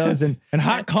bunch of those and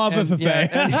hot coffee buffet.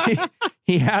 And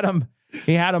he had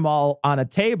them all on a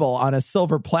table on a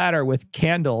silver platter with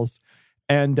candles.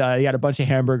 And he had a bunch of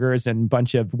hamburgers and a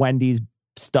bunch of Wendy's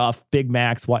stuff, Big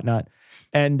Macs, whatnot.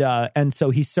 And so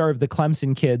he served the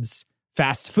Clemson kids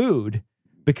fast food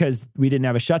because we didn't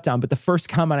have a shutdown. But the first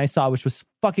comment I saw, which was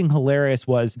fucking hilarious,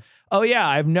 was, "Oh yeah,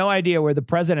 I have no idea where the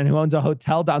president who owns a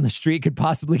hotel down the street could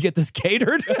possibly get this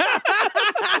catered."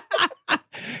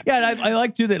 Yeah, and I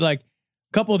like too that, like, a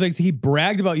couple of things. He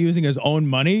bragged about using his own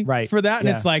money for that. And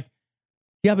it's like,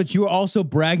 yeah, but you are also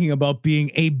bragging about being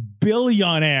a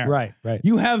billionaire. Right.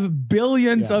 You have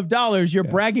billions of dollars. You're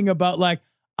bragging about, like,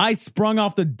 I sprung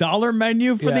off the dollar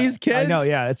menu for these kids. I know,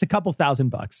 yeah. It's a couple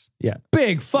 $1,000. Yeah.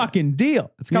 Big fucking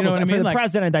deal. It's you know what I mean? For the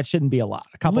president, that shouldn't be a lot.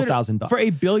 A couple $1,000. For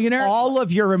a billionaire? All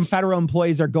of your federal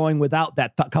employees are going without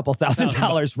that couple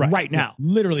 $1,000 right now.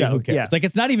 Literally, So, who cares? yeah. Like,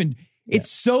 it's not even, it's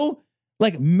so,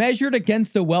 like, measured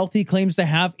against the wealth he claims to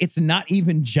have, it's not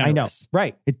even generous. I know.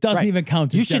 Right. It doesn't even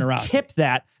count as generosity. You should tip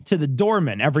that to the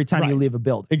doorman every time you leave a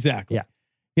building. Exactly. Yeah.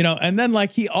 You know, and then,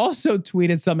 like, he also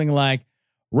tweeted something like,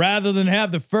 "Rather than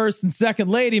have the first and second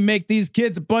lady make these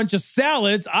kids a bunch of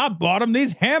salads, I bought them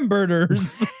these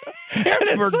hamburgers."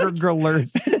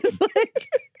 Hamburglers.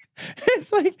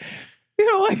 It's like,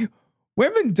 you know, like,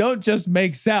 women don't just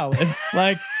make salads.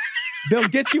 Like, they'll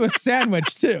get you a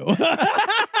sandwich too.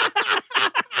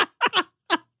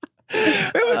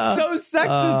 It was so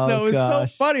sexist, though. It was so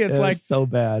funny. It's like so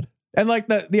bad. And like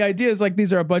the idea is, like,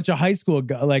 these are a bunch of high school,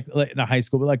 like not high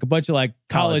school, but like a bunch of like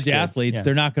college athletes. Yeah.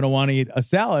 They're not going to want to eat a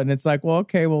salad. And it's like, well,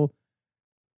 okay, well,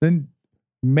 then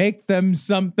make them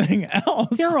something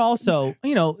else. They're also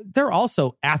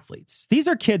athletes. These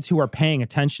are kids who are paying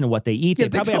attention to what they eat. Yeah,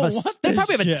 they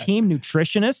probably have a team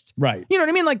nutritionist. Right. You know what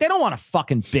I mean? Like, they don't want a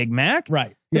fucking Big Mac.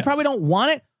 Right. They probably don't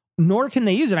want it, nor can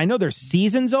they use it. I know their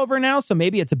season's over now, so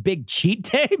maybe it's a big cheat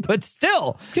day, but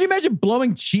still. Can you imagine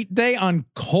blowing cheat day on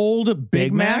cold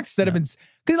Big Macs that have been,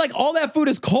 because like all that food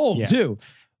is cold too.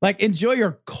 Like, enjoy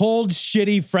your cold,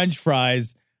 shitty French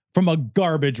fries from a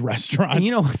garbage restaurant. And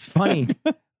you know what's funny?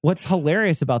 What's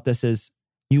hilarious about this is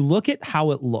you look at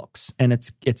how it looks, and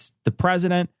it's the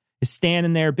president is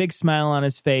standing there, big smile on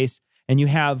his face, and you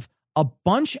have a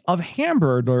bunch of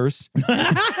hamburgers.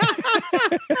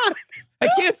 I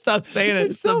can't stop saying it.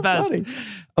 It's so the best. Funny.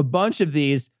 A bunch of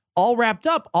these all wrapped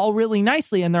up, all really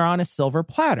nicely, and they're on a silver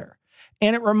platter.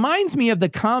 And it reminds me of the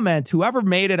comment, whoever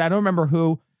made it, I don't remember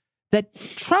who, that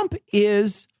Trump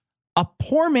is a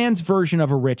poor man's version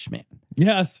of a rich man.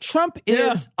 Yes. Trump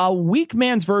is a weak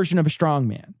man's version of a strong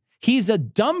man. He's a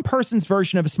dumb person's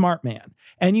version of a smart man.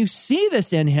 And you see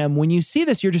this in him. When you see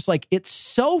this, you're just like, it's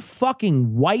so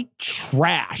fucking white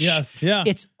trash. Yes. Yeah.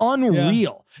 It's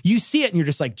unreal. Yeah. You see it and you're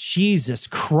just like, Jesus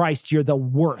Christ, you're the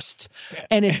worst.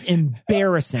 And it's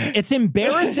embarrassing. It's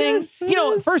embarrassing. You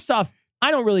know, first off, I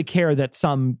don't really care that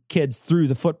some kids threw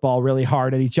the football really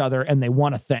hard at each other and they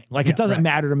won a thing. Like, it doesn't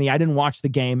matter to me. I didn't watch the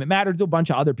game. It mattered to a bunch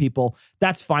of other people.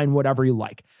 That's fine, whatever you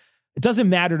like. It doesn't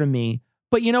matter to me.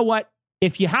 But you know what?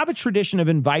 If you have a tradition of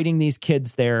inviting these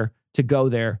kids there to go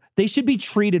there, they should be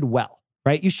treated well,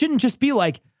 right? You shouldn't just be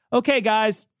like, okay,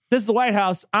 guys, this is the White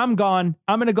House. I'm gone.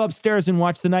 I'm going to go upstairs and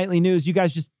watch the nightly news. You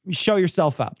guys just show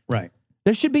yourself up. Right.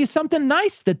 There should be something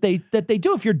nice that they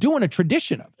do if you're doing a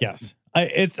tradition of it. Yes.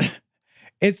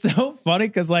 It's so funny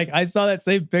because, like, I saw that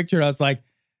same picture and I was like,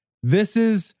 this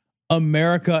is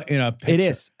America in a picture. It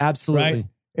is. Absolutely. Right?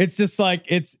 It's just like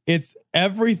it's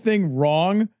everything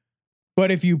wrong. But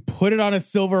if you put it on a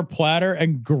silver platter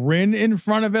and grin in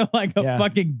front of it like a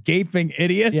fucking gaping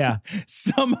idiot,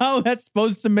 somehow that's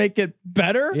supposed to make it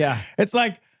better. Yeah. It's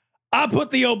like, I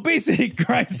put the obesity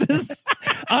crisis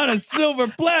on a silver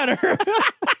platter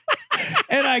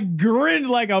and I grinned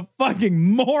like a fucking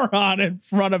moron in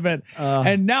front of it.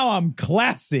 And now I'm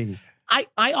classy.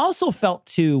 I also felt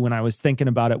too, when I was thinking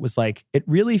about it, was like, it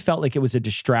really felt like it was a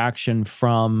distraction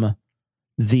from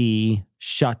the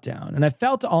shutdown. And I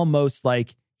felt almost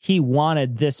like he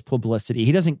wanted this publicity.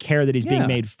 He doesn't care that he's being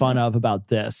made fun of about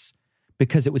this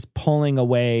because it was pulling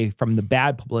away from the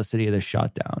bad publicity of the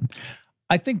shutdown.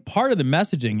 I think part of the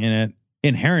messaging in it,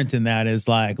 inherent in that, is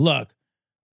like, look,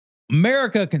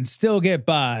 America can still get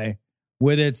by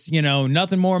with its,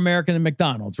 nothing more American than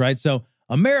McDonald's, right? So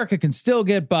America can still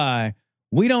get by.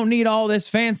 We don't need all this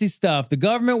fancy stuff. The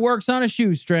government works on a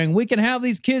shoestring. We can have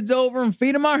these kids over and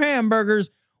feed them our hamburgers.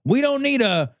 We don't need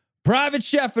a private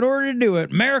chef in order to do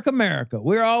it. America.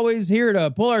 We're always here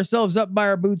to pull ourselves up by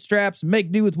our bootstraps and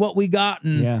make do with what we got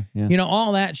and,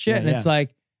 all that shit. And it's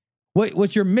like,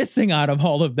 what you're missing out of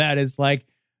all of that is like,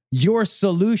 your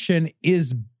solution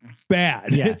is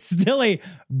bad. Yeah. It's still a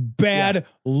bad,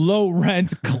 low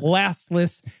rent,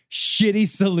 classless, shitty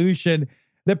solution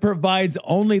that provides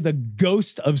only the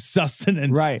ghost of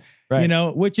sustenance. Right.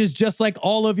 Which is just like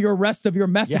all of your rest of your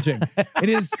messaging. It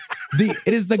is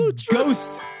the so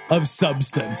ghost of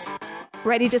substance.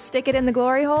 Ready to stick it in the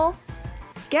glory hole?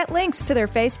 Get links to their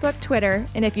Facebook, Twitter,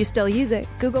 and if you still use it,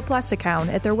 Google Plus account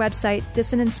at their website,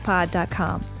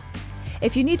 dissonancepod.com.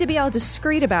 If you need to be all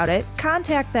discreet about it,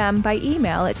 contact them by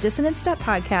email at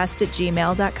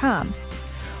dissonance.podcast@gmail.com.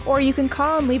 Or you can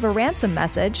call and leave a ransom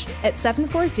message at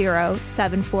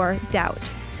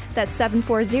 740-74-DOUBT. That's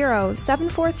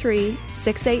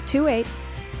 740-743-6828.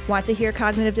 Want to hear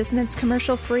Cognitive Dissonance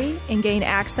commercial free and gain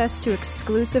access to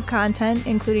exclusive content,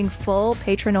 including full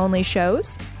patron-only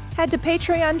shows? Head to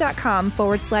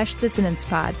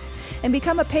patreon.com/dissonancepod and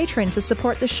become a patron to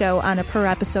support the show on a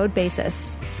per-episode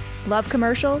basis. Love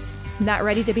commercials? Not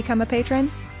ready to become a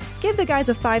patron? Give the guys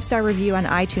a 5-star review on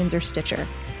iTunes or Stitcher.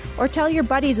 Or tell your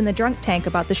buddies in the drunk tank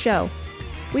about the show.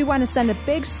 We want to send a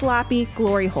big sloppy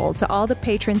glory hole to all the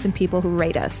patrons and people who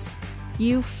rate us.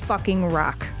 You fucking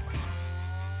rock.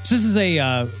 So this is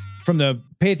from the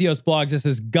Pathos blogs, this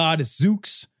is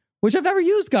Godzooks, which I've never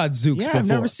used Godzooks before. I've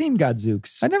never seen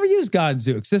Godzooks. I've never used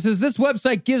Godzooks. This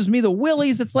website gives me the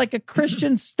willies. It's like a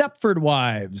Christian Stepford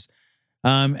Wives.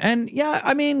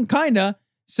 Kinda.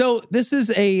 So this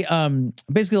is a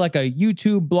basically like a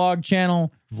YouTube blog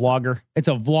channel. Vlogger. It's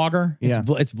a vlogger.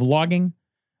 It's vlogging.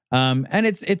 And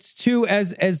it's two,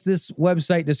 as this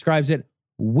website describes it,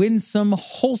 winsome,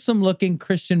 wholesome looking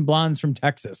Christian blondes from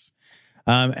Texas.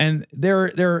 And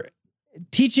they're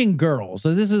teaching girls.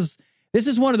 So this is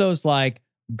one of those like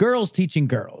girls teaching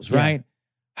girls, right?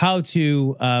 How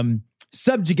to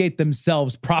subjugate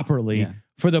themselves properly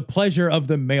for the pleasure of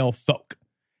the male folk.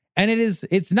 And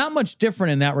it's not much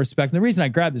different in that respect. And the reason I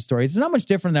grabbed this story is it's not much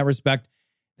different in that respect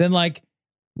than like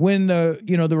when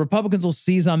the Republicans will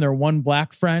seize on their one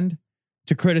black friend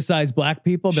to criticize black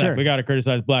people. Sure. Like, we got to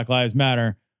criticize Black Lives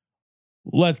Matter.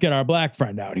 Let's get our black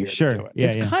friend out here to do it.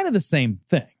 It's kind of the same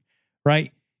thing,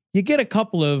 right? You get a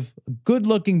couple of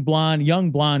good-looking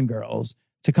young blonde girls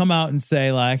to come out and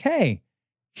say like, hey,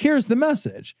 here's the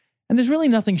message. And there's really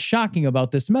nothing shocking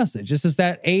about this message. This is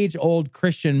that age-old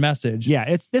Christian message.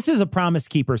 Yeah, this is a Promise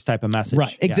Keepers type of message.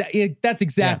 Right. Exactly. That's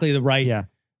exactly the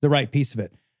right piece of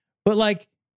it. But like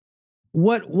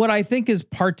what I think is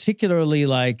particularly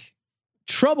like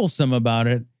troublesome about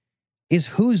it is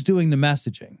who's doing the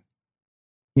messaging.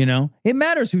 It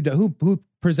matters who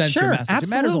presents your message. Absolutely,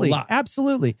 it matters a lot.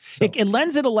 Absolutely. So, it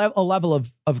lends it a level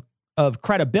of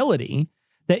credibility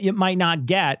that you might not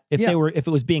get if it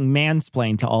was being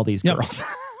mansplained to all these girls.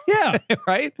 Yeah.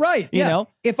 Right? You know?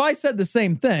 If I said the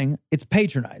same thing, it's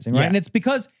patronizing, right? Yeah. And it's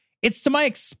because it's to my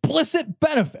explicit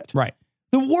benefit. Right.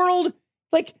 The world,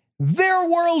 like their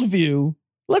worldview,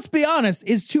 let's be honest,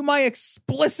 is to my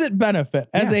explicit benefit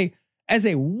as a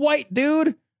white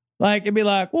dude. Like, it'd be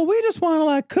like, well, we just want to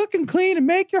like cook and clean and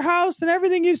make your house and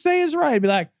everything you say is right. It'd be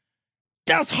like,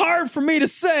 that's hard for me to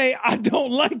say. I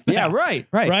don't like that. Yeah, right.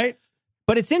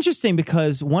 But it's interesting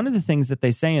because one of the things that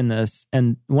they say in this,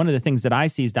 and one of the things that I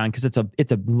seized on, because it's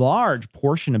a large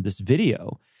portion of this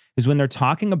video, is when they're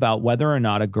talking about whether or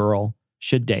not a girl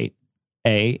should date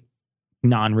a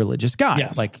non-religious guy.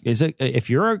 Yes. Like,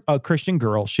 if you're a Christian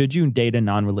girl, should you date a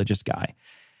non-religious guy?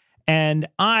 And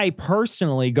I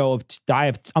personally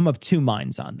I'm of two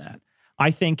minds on that. I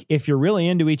think if you're really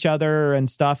into each other and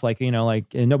stuff, like, you know, like,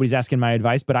 and nobody's asking my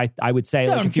advice, but I would say,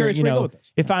 Yeah, like, I'm if you're, curious you where you go know, with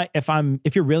this.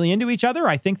 if you're really into each other,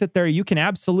 I think that you can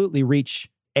absolutely reach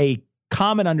a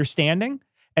common understanding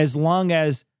as long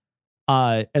as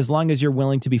you're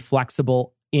willing to be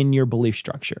flexible in your belief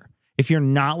structure. If you're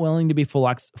not willing to be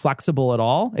flexible at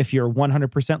all, if you're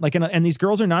 100% like, and these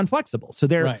girls are non-flexible. So if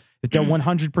they're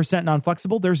 100%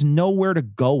 non-flexible, there's nowhere to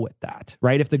go with that,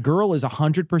 right? If the girl is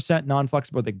 100%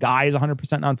 non-flexible, the guy is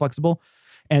 100% non-flexible,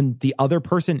 and the other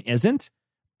person isn't,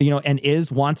 you know, and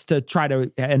wants to try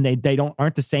to, and they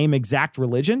aren't the same exact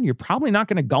religion, you're probably not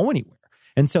going to go anywhere.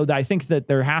 And so I think that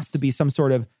there has to be some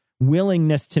sort of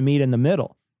willingness to meet in the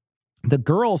middle. The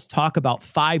girls talk about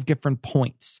 5 different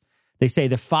points. They say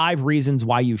the 5 reasons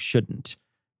why you shouldn't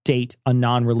date a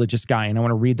non-religious guy. And I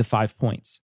want to read the 5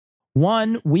 points.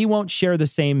 1, we won't share the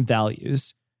same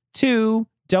values. 2,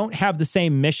 don't have the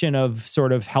same mission of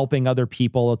sort of helping other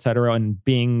people, et cetera, and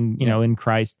being, you know, in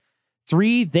Christ.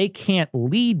 3, they can't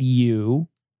lead you.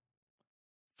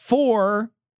 4,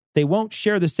 they won't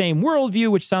share the same worldview,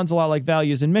 which sounds a lot like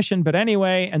values and mission, but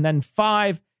anyway. And then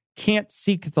 5, can't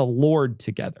seek the Lord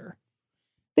together.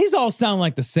 These all sound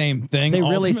like the same thing. They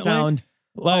really ultimately. sound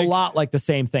a lot like the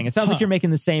same thing. It sounds like you're making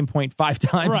the same point 5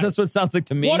 times. Right. That's what it sounds like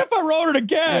to me. What if I wrote it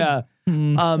again?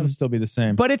 Yeah. It'll still be the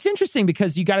same. But it's interesting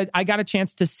because I got a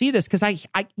chance to see this because I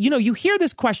you know, you hear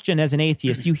this question as an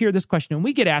atheist. You hear this question, and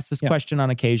we get asked this question on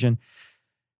occasion.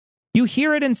 You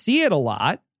hear it and see it a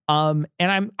lot. And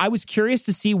I was curious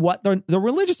to see what the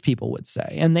religious people would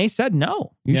say. And they said,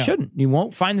 no, you shouldn't. You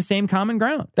won't find the same common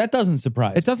ground. That doesn't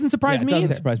surprise me. It doesn't surprise me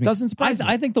either. Doesn't surprise me.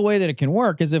 I think the way that it can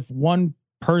work is if one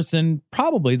person,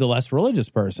 probably the less religious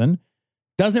person,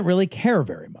 doesn't really care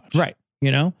very much. Right.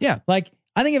 You know? Yeah. Like,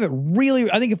 I think if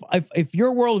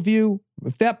your worldview,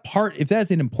 if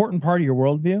that's an important part of your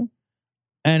worldview,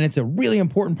 and it's a really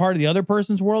important part of the other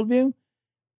person's worldview,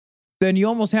 then you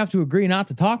almost have to agree not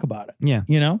to talk about it. Yeah.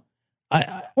 You know?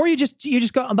 Or you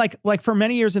just go like for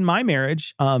many years in my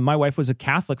marriage, my wife was a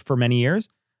Catholic for many years.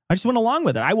 I just went along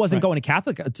with it. I wasn't going to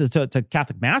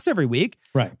Catholic mass every week,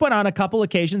 right? But on a couple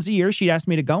occasions a year, she'd ask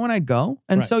me to go, and I'd go.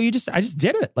 And so I just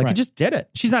did it. Like, I just did it.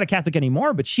 She's not a Catholic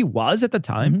anymore, but she was at the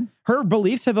time. Mm-hmm. Her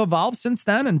beliefs have evolved since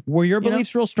then. And were your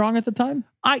beliefs real strong at the time?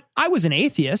 I was an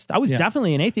atheist. I was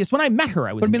definitely an atheist. When I met her,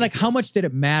 I was. But I mean, like, how much did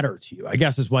it matter to you? I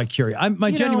guess is why curious. I'm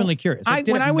genuinely curious. Like,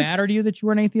 did it matter to you that you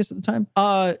were an atheist at the time?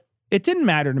 It didn't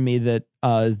matter to me that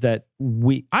I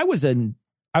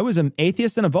was an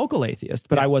atheist and a vocal atheist,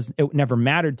 but it never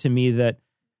mattered to me that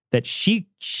she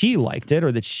liked it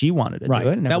or that she wanted to do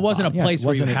it. That wasn't a place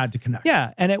where you had to connect.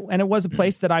 Yeah. And it was a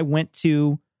place that I went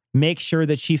to make sure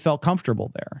that she felt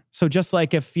comfortable there. So just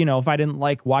like if I didn't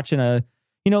like watching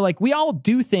like we all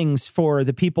do things for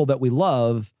the people that we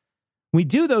love. We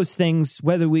do those things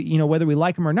whether we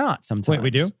like them or not sometimes. Wait, we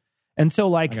do? And so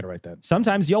like I gotta write that.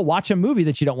 Sometimes you'll watch a movie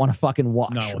that you don't want to fucking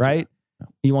watch, right? No.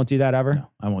 You won't do that ever? No,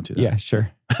 I won't do that. Yeah,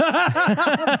 sure.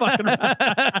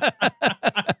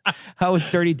 How was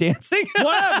Dirty Dancing?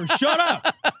 Whatever, shut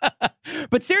up.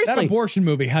 But seriously, that abortion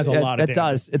movie has a lot of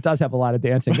dancing. It does have a lot of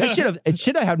dancing. It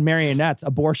should have had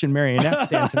abortion marionettes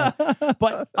dancing.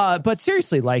 But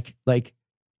seriously, like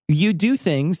you do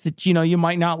things that you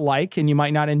might not like and you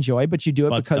might not enjoy, but you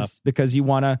do it because you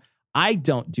want to. I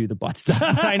don't do the butt stuff.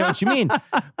 I know what you mean.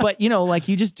 But, like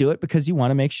you just do it because you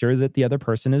want to make sure that the other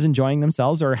person is enjoying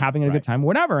themselves or having a good time,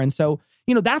 whatever. And so,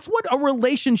 that's what a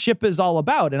relationship is all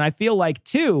about. And I feel like,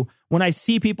 too, when I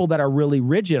see people that are really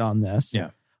rigid on this,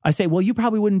 I say, well, you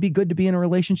probably wouldn't be good to be in a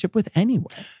relationship with anyway.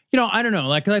 I don't know.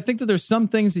 Like, 'cause I think that there's some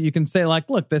things that you can say, like,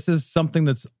 look, this is something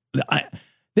I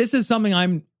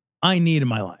need in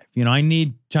my life. I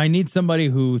need somebody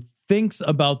who thinks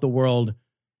about the world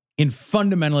in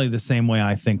fundamentally the same way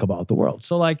I think about the world.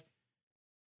 So like,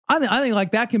 I think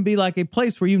like that can be like a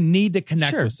place where you need to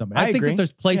connect with somebody. I think that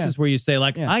there's places where you say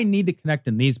like, I need to connect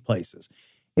in these places.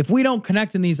 If we don't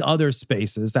connect in these other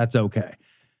spaces, that's okay.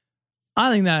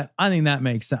 I think that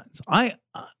makes sense. I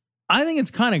think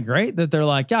it's kind of great that they're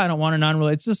like, I don't want a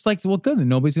non-related. It's just like, well, good. And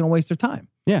nobody's going to waste their time.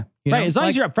 Yeah. Right. As long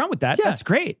as you're upfront with that, that's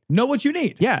great. Know what you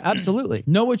need. Yeah, absolutely.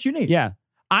 Know what you need. Yeah.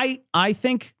 I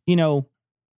think,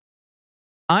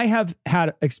 I have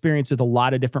had experience with a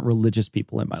lot of different religious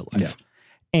people in my life. Yeah.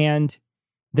 And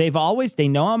they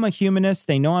know I'm a humanist.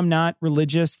 They know I'm not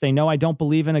religious. They know I don't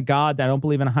believe in a God, that I don't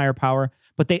believe in a higher power,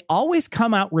 but they always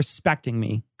come out respecting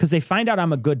me because they find out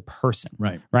I'm a good person.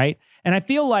 Right. Right. And I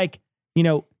feel like,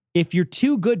 if you're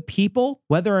two good people,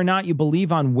 whether or not you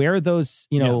believe on where those,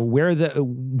 where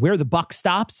the buck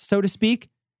stops, so to speak,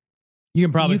 you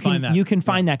can probably find that. You can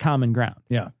find that common ground.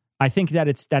 Yeah. I think that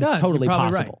it's totally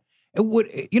possible. Right. it would,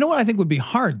 you know what I think would be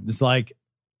hard? It's like,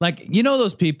 you know,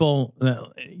 those people,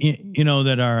 you know,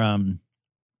 that are,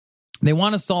 they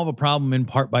want to solve a problem in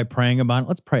part by praying about it.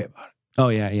 Let's pray about it. Oh,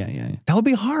 yeah. That would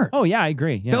be hard. Oh, yeah, I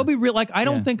agree. Yeah. That would be real. Like, I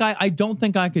don't think I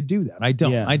could do that. I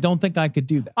don't think I could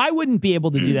do that. I wouldn't be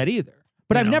able to do that either.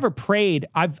 But I've never prayed.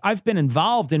 I've been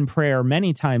involved in prayer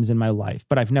many times in my life,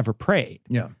 but I've never prayed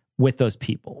with those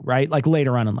people, right? Like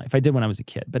later on in life. I did when I was a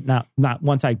kid, but not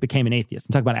once I became an atheist.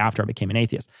 I'm talking about after I became an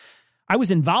atheist. I was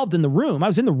involved in the room. I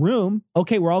was in the room.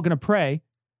 Okay, we're all going to pray.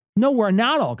 No, we're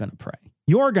not all going to pray.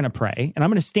 You're going to pray, and I'm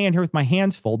going to stand here with my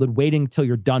hands folded, waiting until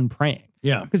you're done praying.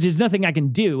 Yeah. Because there's nothing I can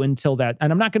do until that.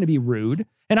 And I'm not going to be rude,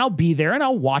 and I'll be there and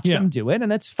I'll watch them do it, and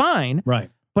that's fine. Right.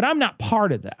 But I'm not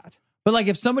part of that. But like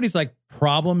if somebody's like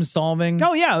problem solving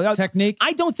technique.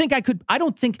 I don't think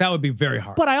that would be very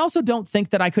hard. But I also don't think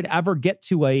that I could ever get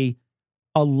to a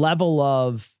level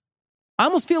of, I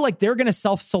almost feel like they're going to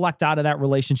self-select out of that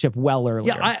relationship well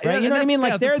earlier. Yeah, right? You know what I mean?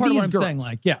 Like there are these girls.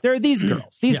 There are these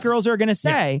girls. These girls are going to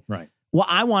say, right. Well,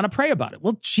 I want to pray about it.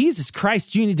 Well, Jesus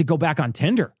Christ, you need to go back on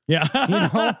Tinder. Yeah. You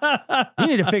know, you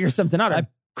need to figure something out. A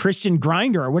Christian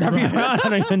Grinder or whatever you're on. I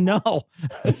don't even know.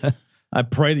 I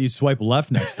pray that you swipe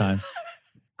left next time.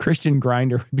 Christian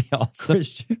Grinder would be awesome.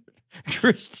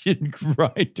 Christian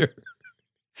Grinder.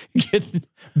 Get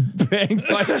banged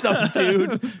by some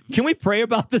dude. Can we pray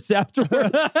about this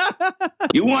afterwards?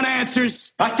 You want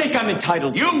answers? I think I'm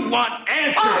entitled. You want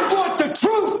answers? I want the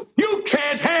truth. You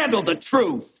can't handle the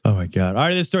truth. Oh, my God. All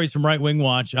right, this story's from Right Wing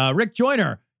Watch. Rick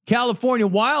Joyner, California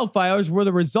wildfires were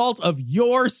the result of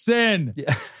your sin.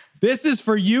 Yeah. This is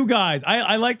for you guys.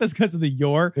 I like this because of the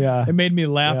your. Yeah. It made me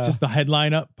laugh, just the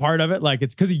headline up part of it. Like,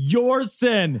 it's because of your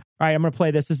sin. All right, I'm going to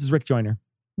play this. This is Rick Joyner.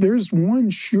 There's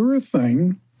one sure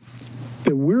thing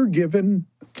that we're given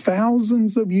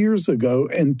thousands of years ago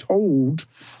and told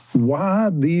why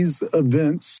these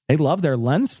events. They love their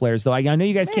lens flares, though. I know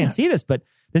you guys can't see this, but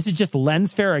this is just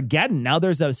lens flare again. Now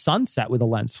there's a sunset with a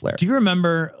lens flare. Do you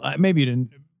remember, maybe you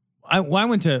didn't, I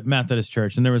went to Methodist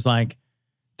church and there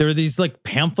were these like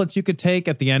pamphlets you could take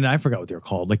at the end. I forgot what they were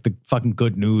called, like the fucking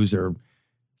Good News or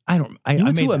you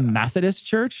went to a Methodist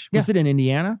church? Was it in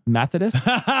Indiana? Methodist?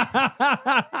 That's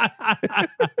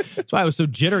why I was so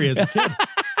jittery as a kid.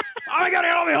 Oh my God, I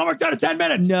got all my homework done in 10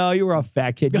 minutes. No, you were a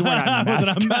fat kid. You weren't on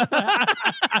meth.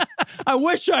 I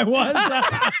wish I was.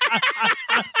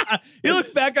 You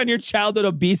look back on your childhood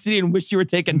obesity and wish you were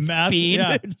taking speed.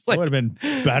 Yeah, that would have been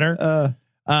better.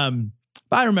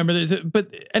 I remember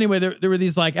but anyway, there were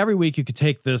these like every week you could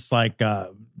take this like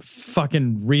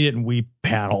fucking read it and weep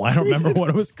paddle. I don't remember what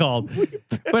it was called,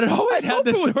 but it always had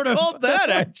this sort of called that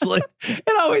actually.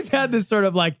 It always had this sort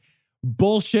of like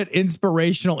bullshit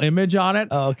inspirational image on it.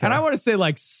 Oh, okay. And I want to say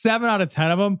like 7 out of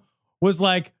 10 of them was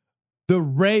like the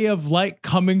ray of light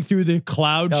coming through the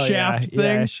cloud shaft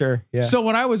thing. Yeah, sure. Yeah. So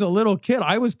when I was a little kid,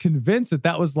 I was convinced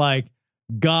that was like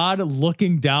God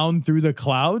looking down through the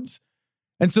clouds.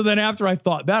 And so then after I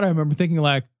thought that, I remember thinking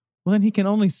like, well, then he can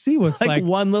only see what's like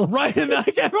one little right, and I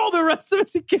get all the rest of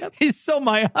us he can't. He's so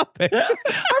myopic. I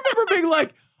remember being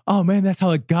like, oh man, that's how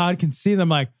like God can see them.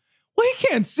 Like, well, he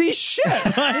can't see shit.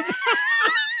 Like,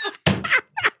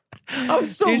 I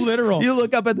was so literal. You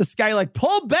look up at the sky like,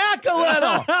 pull back a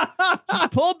little.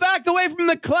 Just pull back away from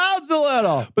the clouds a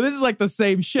little. But this is like the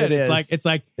same shit. It's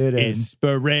like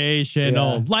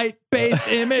inspirational, light-based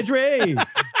imagery.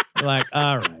 Like,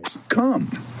 all right. Come.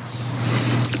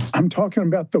 I'm talking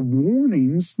about the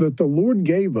warnings that the Lord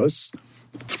gave us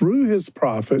through his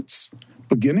prophets,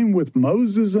 beginning with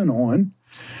Moses and on,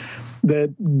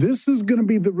 that this is going to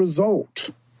be the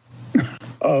result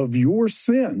of your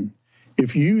sin.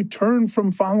 If you turn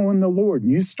from following the Lord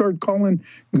and you start calling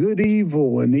good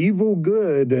evil and evil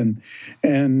good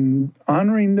and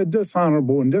honoring the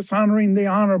dishonorable and dishonoring the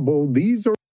honorable, these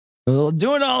are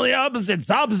doing all the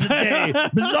opposites, opposite day.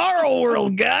 Bizarro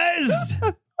world, guys.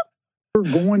 Are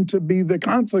going to be the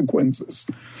consequences.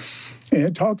 And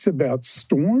it talks about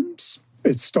storms,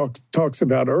 it talks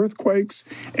about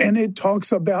earthquakes, and it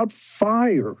talks about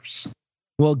fires.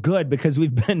 Well, good, because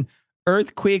we've been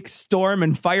earthquake, storm,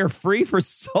 and fire free for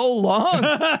so long.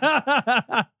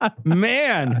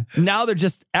 Man, now they're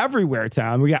just everywhere,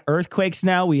 Tom. We got earthquakes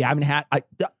now. We haven't had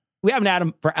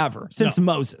them forever, since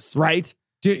Moses, right?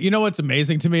 Dude, you know what's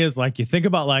amazing to me is like you think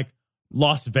about like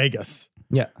Las Vegas.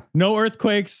 Yeah. No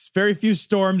earthquakes, very few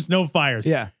storms, no fires.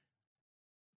 Yeah.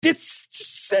 It's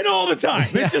just sin all the time.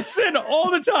 It's just sin all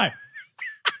the time.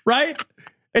 Right?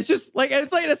 It's just like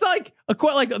it's not like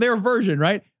like their version,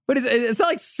 right? But it's not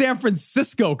like San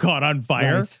Francisco caught on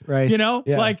fire. Right. You know?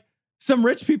 Yeah. Like some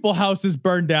rich people houses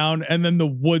burned down and then the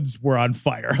woods were on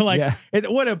fire. Like,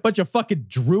 what a bunch of fucking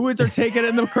druids are taking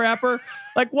in the crapper.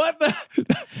 Like, what the?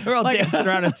 They're all dancing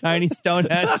around a tiny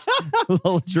Stonehenge.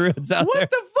 Little druids out there.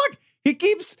 What the fuck? He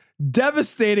keeps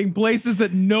devastating places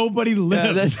that nobody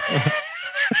lives.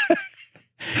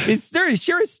 He's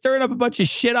stirring up a bunch of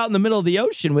shit out in the middle of the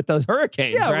ocean with those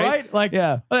hurricanes, right? Like,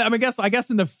 I mean, I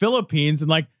guess in the Philippines and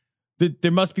like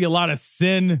there must be a lot of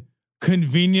sin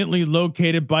conveniently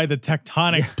located by the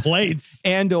tectonic plates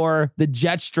and or the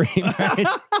jet stream. Right?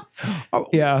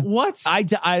 Yeah. What?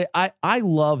 I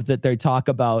love that they talk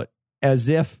about as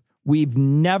if we've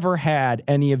never had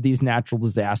any of these natural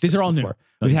disasters. These are all before.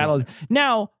 new. We've had all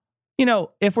now.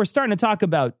 If we're starting to talk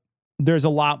about there's a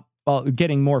lot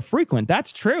getting more frequent,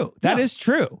 that's true. That is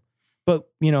true. But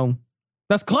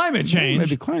that's climate change.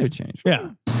 Maybe climate change.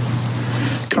 Yeah.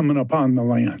 Coming upon the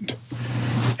land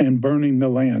and burning the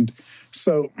land.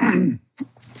 So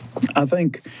I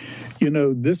think,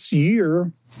 this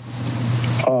year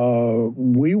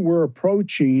we were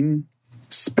approaching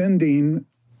spending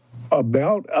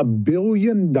about $1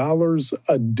 billion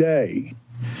a day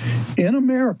in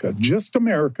America, just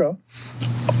America,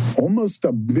 almost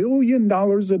 $1 billion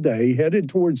a day, headed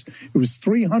towards, it was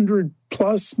 300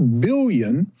 plus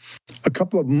billion a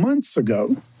couple of months ago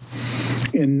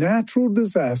in natural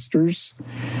disasters.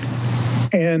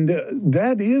 And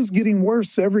that is getting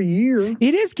worse every year.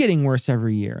 It is getting worse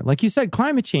every year. Like you said,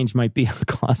 climate change might be a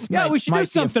cause. Yeah, we should do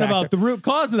something about the root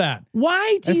cause of that.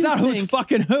 Why do you think... It's not who's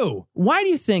fucking who. Why do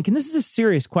you think, and this is a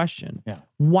serious question,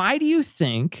 why do you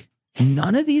think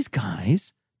none of these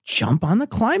guys jump on the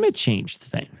climate change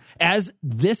thing? As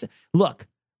this, look,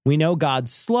 we know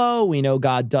God's slow. We know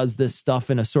God does this stuff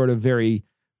in a sort of very...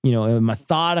 a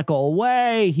methodical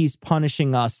way. He's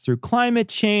punishing us through climate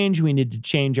change. We need to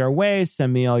change our ways.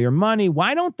 Send me all your money.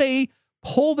 Why don't they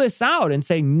pull this out and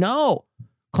say, no,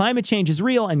 climate change is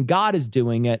real and God is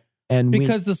doing it? And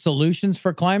because the solutions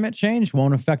for climate change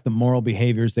won't affect the moral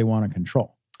behaviors they want to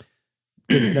control.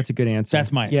 That's a good answer.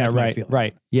 That's my feeling.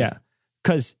 Right. Yeah.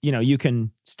 Because, you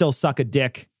can still suck a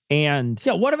dick and...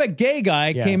 Yeah, what if a gay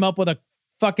guy came up with a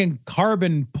fucking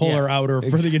carbon puller outer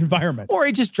for the environment? Or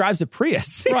he just drives a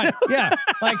Prius. Right. Yeah.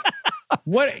 Like,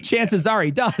 what? Chances are he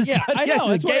does. Yeah, I know.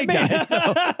 That's gay guy.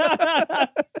 So.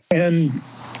 And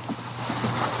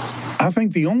I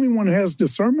think the only one who has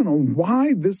discernment on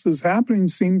why this is happening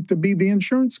seem to be the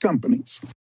insurance companies.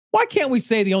 Why can't we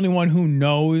say the only one who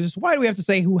knows? Why do we have to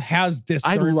say who has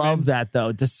discernment? I love that,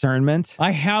 though. Discernment.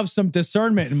 I have some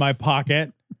discernment in my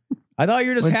pocket. I thought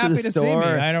you were just happy to see me.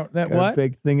 I don't. What? A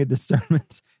big thing of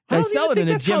discernment. They sell it in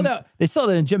a Jim. They sell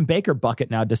it in a Jim Baker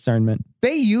bucket now. Discernment.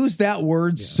 They use that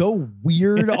word so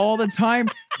weird all the time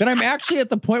that I'm actually at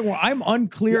the point where I'm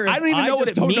unclear. I don't even know what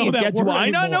it means. Do I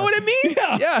not know what it means?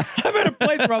 Yeah. I'm at a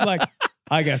place where I'm like,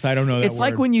 I guess I don't know that It's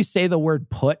like when you say the word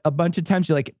put a bunch of times,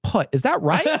 you're like, put, is that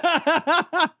right?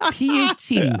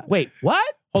 P-U-T. Wait,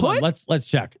 what? Hold on, let's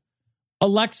check.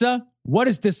 Alexa, what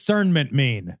does discernment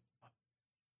mean?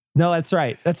 No, that's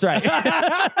right. That's right.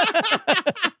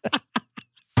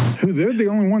 They're the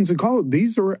only ones who call it.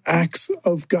 These are acts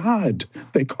of God.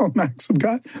 They call them acts of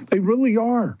God. They really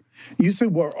are. You say,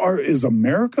 well, is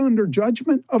America under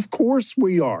judgment? Of course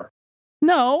we are.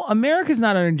 No, America's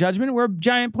not under judgment. We're a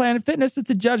giant Planet Fitness. It's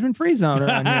a judgment-free zone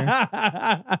around here.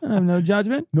 I have no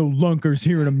judgment. No lunkers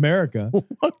here in America.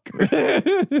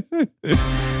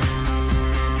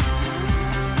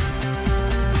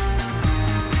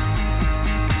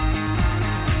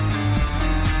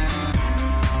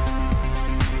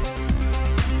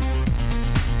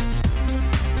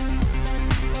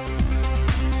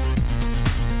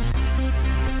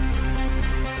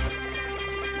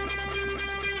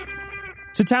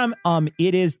 So, Tom,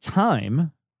 it is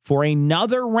time for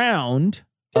another round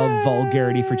of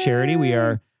Vulgarity for Charity. We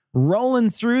are rolling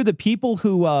through the people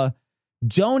who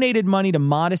donated money to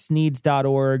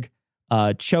modestneeds.org,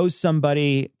 chose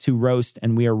somebody to roast,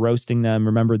 and we are roasting them.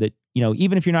 Remember that,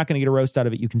 even if you're not going to get a roast out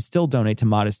of it, you can still donate to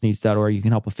modestneeds.org. You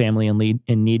can help a family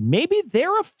in need. Maybe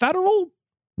they're a federal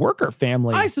worker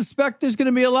family. I suspect there's going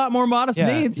to be a lot more Modest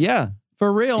Needs. Yeah.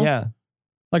 For real. Yeah.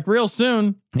 Like real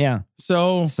soon. Yeah.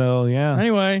 So yeah.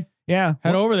 Anyway. Yeah.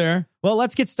 Head over there. Well,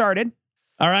 let's get started.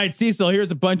 All right, Cecil,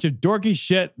 here's a bunch of dorky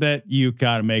shit that you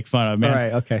got to make fun of, man. All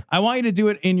right, okay. I want you to do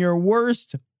it in your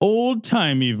worst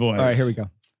old-timey voice. All right, here we go.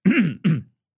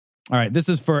 All right, this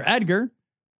is for Edgar,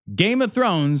 Game of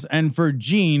Thrones, and for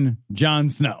Gene, Jon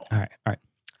Snow. All right.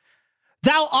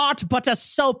 Thou art but a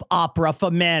soap opera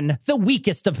for men, the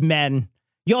weakest of men.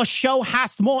 Your show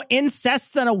has more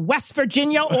incest than a West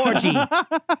Virginia orgy.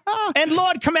 And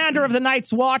Lord Commander of the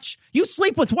Night's Watch, you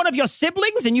sleep with one of your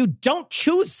siblings and you don't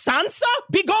choose Sansa?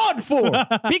 Be gone, fool!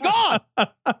 Be gone!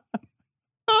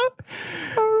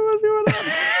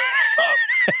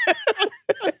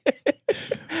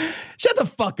 Shut the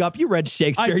fuck up. You read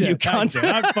Shakespeare, you cunt.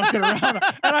 I'm fucking around.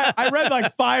 And I read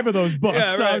like 5 of those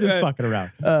books, so I'm just fucking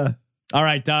around. All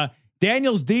right,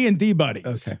 Daniel's D&D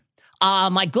buddies. Okay.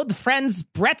 My good friends,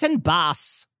 Brett and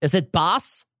Boss. Is it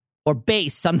Boss or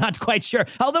Bass? I'm not quite sure.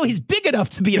 Although he's big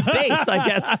enough to be a bass, I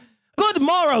guess. Good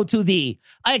morrow to thee.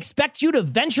 I expect you to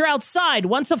venture outside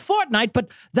once a fortnight,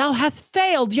 but thou hast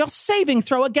failed your saving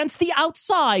throw against the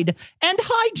outside and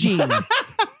hygiene.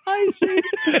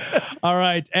 All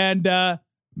right. And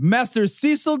Master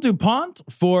Cecil DuPont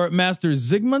for Master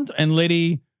Zygmunt and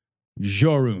Lady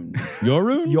Jorun.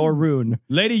 Jorun.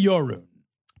 Lady Jorun.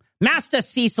 Master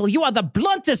Cecil, you are the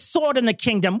bluntest sword in the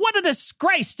kingdom. What a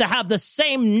disgrace to have the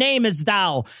same name as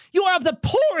thou. You are of the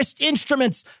poorest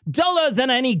instruments, duller than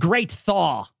any great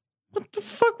thaw. What the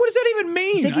fuck? What does that even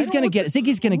mean? Ziggy's going to get it.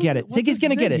 Ziggy's going to get it. Ziggy's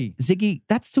going to get it. Ziggy,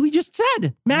 that's who he just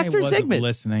said. Master Zygmunt.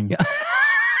 Listening. Yeah.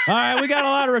 All right, we got a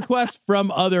lot of requests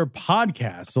from other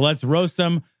podcasts, so let's roast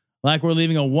them like we're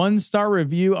leaving a 1-star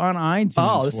review on iTunes.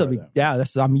 Oh, this will be,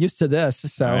 I'm used to this.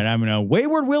 So, all right, I'm going to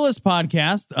Wayward Willis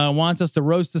podcast wants us to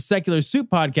roast the Secular Soup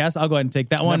podcast. I'll go ahead and take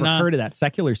that one. Never heard of that.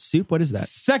 Secular Soup? What is that?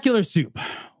 Secular Soup,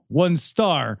 1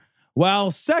 star. While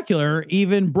secular,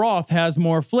 even broth has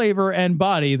more flavor and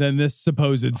body than this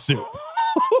supposed soup.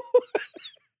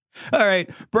 All right,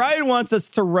 Brian wants us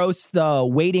to roast the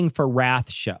Waiting for Wrath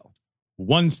show.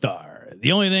 1 star.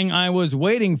 The only thing I was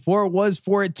waiting for was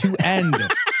for it to end.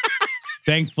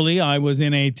 Thankfully, I was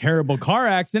in a terrible car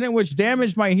accident, which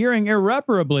damaged my hearing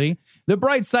irreparably. The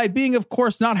bright side being, of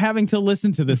course, not having to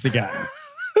listen to this again.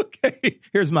 Okay,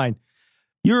 here's mine.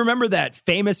 You remember that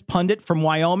famous pundit from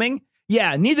Wyoming?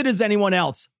 Yeah, neither does anyone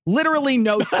else. Literally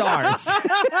no stars.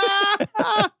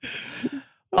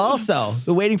 Also,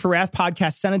 the Waiting for Wrath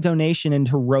podcast sent a donation in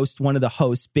to roast one of the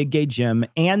hosts, Big Gay Jim,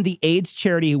 and the AIDS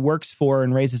charity he works for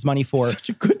and raises money for. Such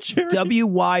a good charity.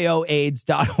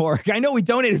 WYOAIDS.org. I know we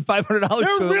donated $500 to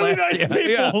it. They're really nice people.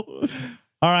 Yeah.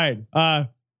 All right.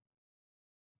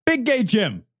 Big Gay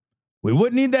Jim, we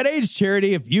wouldn't need that AIDS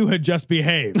charity if you had just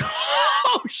behaved.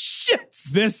 Oh, shit.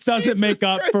 This doesn't make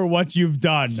up for what you've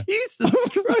done. Jesus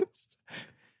Christ.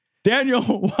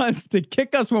 Daniel wants to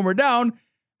kick us when we're down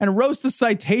and roast the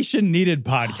Citation Needed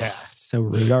podcast. So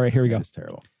rude. All right, here we go. It's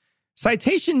terrible.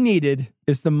 Citation Needed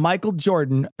is the Michael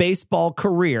Jordan baseball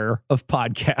career of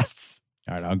podcasts.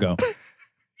 All right, I'll go.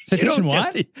 Citation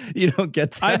what? You don't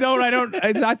get that. I don't.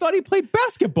 I thought he played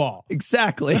basketball.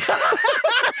 Exactly.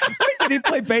 Wait, did he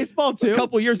play baseball too? A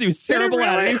couple years he was terrible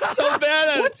at it. He was so bad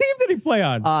at it. What team did he play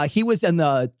on? He was in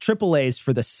the Triple A's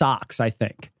for the Sox, I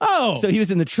think. Oh. So he was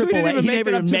in the Triple A. He never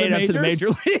even made it up to the major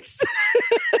leagues.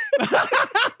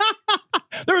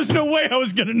 There was no way I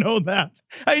was going to know that.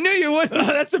 I knew you wouldn't.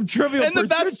 That's some trivial. And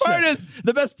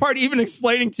the best part, even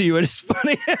explaining to you, it is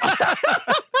funny.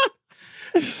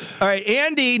 All right,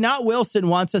 Andy, not Wilson,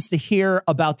 wants us to hear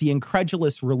about the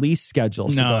Incredulous release schedule.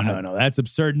 So No. That's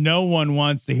absurd. No one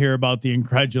wants to hear about the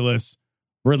Incredulous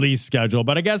release schedule.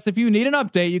 But I guess if you need an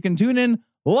update, you can tune in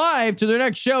live to their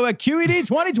next show at QED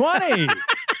 2020.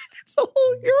 It's a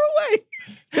whole year away.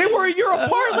 They were a year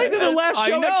apart. Like their last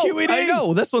show at QED. I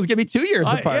know. This one's going to be 2 years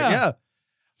apart. Yeah.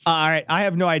 All right. I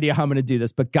have no idea how I'm going to do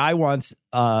this, but Guy wants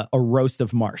a roast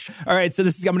of Marsh. All right. So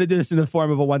I'm going to do this in the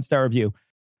form of a 1-star review.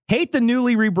 Hate the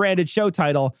newly rebranded show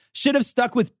title. Should have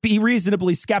stuck with Be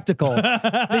Reasonably Skeptical.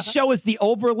 This show is the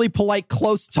overly polite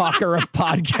close talker of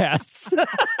podcasts.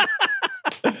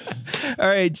 All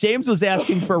right. James was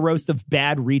asking for a roast of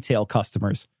bad retail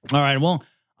customers. All right. Well,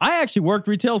 I actually worked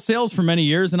retail sales for many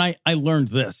years, and I learned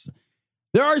this.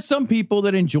 There are some people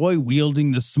that enjoy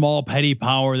wielding the small petty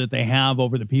power that they have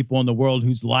over the people in the world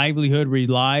whose livelihood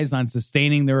relies on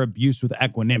sustaining their abuse with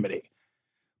equanimity.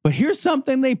 But here's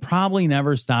something they probably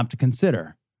never stop to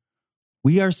consider.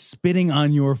 We are spitting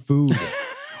on your food.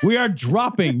 We are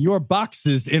dropping your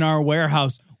boxes in our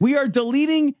warehouse. We are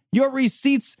deleting your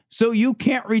receipts so you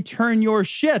can't return your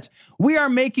shit. We are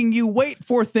making you wait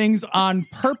for things on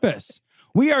purpose.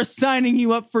 We are signing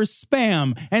you up for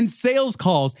spam and sales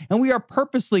calls, and we are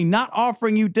purposely not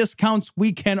offering you discounts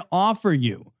we can offer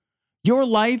you. Your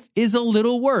life is a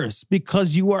little worse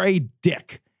because you are a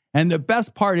dick. And the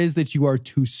best part is that you are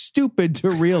too stupid to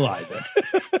realize it.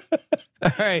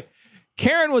 All right.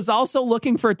 Karen was also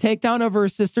looking for a takedown of her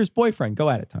sister's boyfriend. Go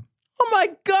at it, Tom. Oh, my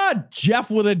God. Jeff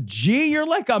with a G. You're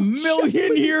like a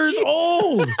million years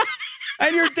old.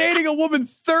 And you're dating a woman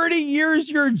 30 years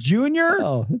your junior?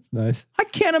 Oh, that's nice. I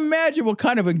can't imagine what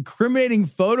kind of incriminating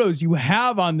photos you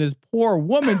have on this poor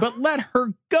woman, but let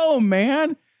her go,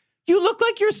 man. You look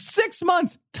like you're 6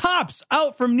 months tops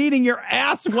out from needing your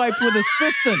ass wiped with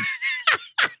assistance.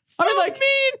 So I'm like,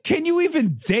 can you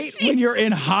even date when you're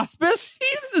in hospice?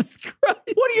 Jesus Christ.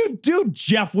 What do you do,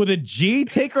 Jeff with a G?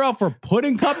 Take her out for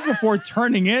pudding cups before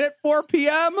turning in at 4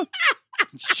 p.m.?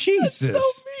 Jesus.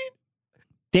 That's so mean.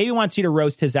 Davey wants you to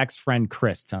roast his ex-friend,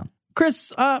 Chris, Tom.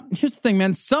 Chris, here's the thing,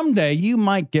 man. Someday you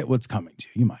might get what's coming to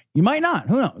you. You might. You might not.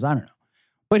 Who knows? I don't know.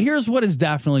 But here's what is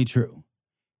definitely true.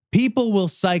 People will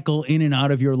cycle in and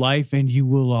out of your life, and you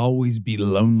will always be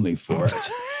lonely for it.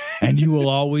 And you will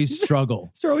always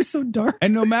struggle. They're always so dark.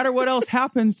 And no matter what else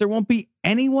happens, there won't be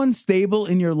anyone stable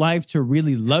in your life to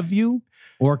really love you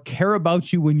or care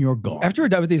about you when you're gone. After we're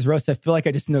done with these roasts, I feel like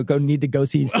I just need to go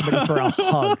see somebody for a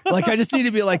hug. Like, I just need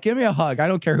to be like, give me a hug. I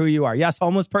don't care who you are. Yes,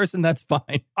 homeless person, that's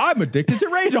fine. I'm addicted to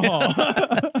Rage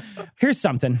Hall. Here's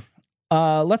something.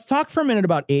 Let's talk for a minute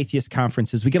about atheist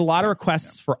conferences. We get a lot of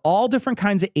requests for all different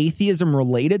kinds of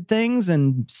atheism-related things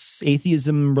and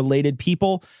atheism-related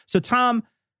people. So, Tom,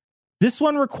 this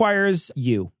one requires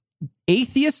you.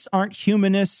 Atheists aren't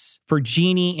humanists for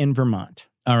Jeannie in Vermont.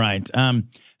 All right.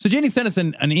 So Jeannie sent us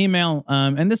an email,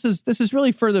 and this is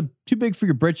really for the too big for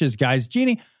your britches, guys.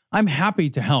 Jeannie, I'm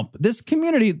happy to help. This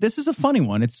community, this is a funny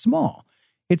one. It's small.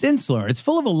 It's insular. It's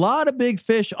full of a lot of big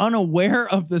fish unaware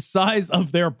of the size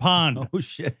of their pond. Oh,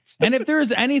 shit. And if there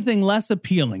is anything less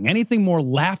appealing, anything more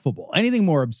laughable, anything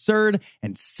more absurd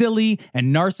and silly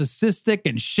and narcissistic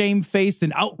and shamefaced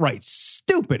and outright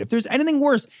stupid, if there's anything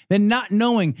worse than not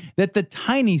knowing that the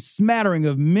tiny smattering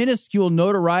of minuscule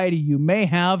notoriety you may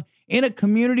have in a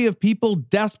community of people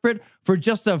desperate for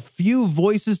just a few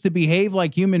voices to behave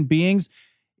like human beings,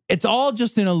 it's all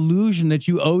just an illusion that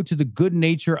you owe to the good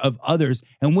nature of others.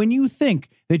 And when you think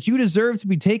that you deserve to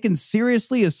be taken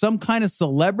seriously as some kind of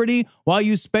celebrity while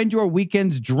you spend your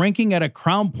weekends drinking at a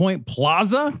Crown Point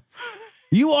Plaza,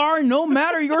 you are, no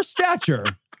matter your stature,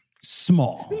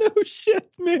 small. No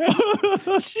shit, man.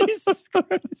 Jesus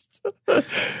Christ. All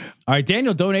right,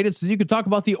 Daniel donated so you could talk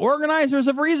about the organizers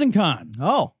of ReasonCon.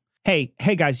 Oh, hey,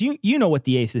 guys, you know what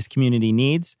the atheist community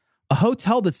needs. A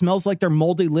hotel that smells like their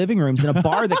moldy living rooms and a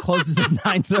bar that closes at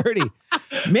 9:30.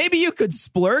 Maybe you could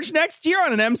splurge next year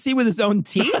on an MC with his own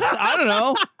teeth. I don't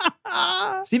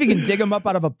know. See if you can dig him up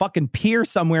out of a fucking pier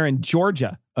somewhere in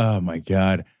Georgia. Oh, my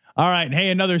God. All right. Hey,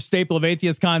 another staple of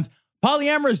atheist cons.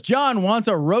 Polyamorous John wants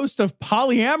a roast of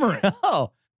polyamory.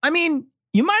 Oh, I mean,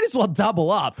 you might as well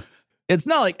double up. It's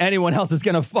not like anyone else is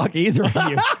going to fuck either of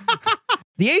you.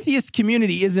 The atheist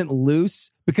community isn't loose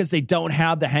because they don't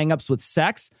have the hangups with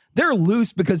sex. They're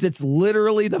loose because it's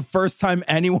literally the first time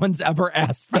anyone's ever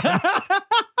asked them.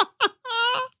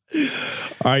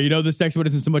 All right, you know, this next one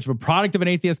isn't so much of a product of an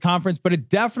atheist conference, but it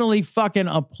definitely fucking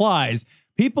applies.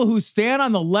 People who stand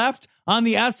on the left on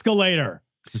the escalator.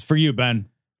 This is for you, Ben.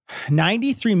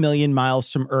 93 million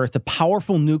miles from Earth, a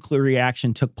powerful nuclear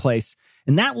reaction took place.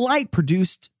 And that light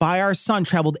produced by our sun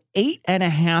traveled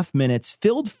 8.5 minutes,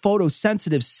 filled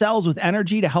photosensitive cells with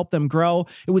energy to help them grow.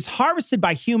 It was harvested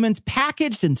by humans,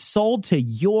 packaged and sold to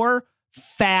your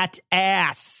fat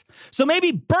ass. So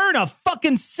maybe burn a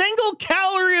fucking single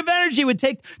calorie of energy it would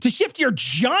take to shift your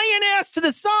giant ass to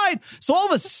the side so all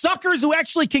the suckers who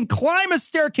actually can climb a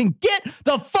stair can get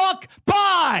the fuck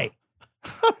by.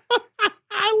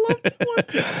 I love that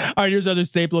one. All right, here's another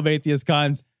staple of atheist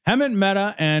cons. Hemant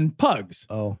Mehta and Pugs.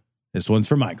 Oh. This one's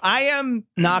for Mike. I am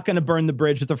not going to burn the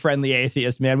bridge with a friendly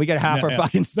atheist, man. We got half our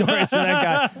fucking stories from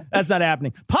that guy. That's not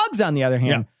happening. Pugs, on the other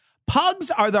hand,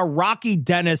 Pugs are the Rocky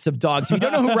Dennis of dogs. If you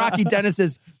don't know who Rocky Dennis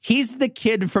is, he's the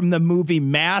kid from the movie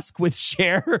Mask with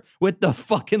Cher with the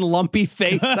fucking lumpy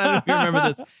face. I don't know if you remember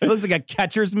this. It looks like a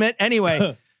catcher's mitt.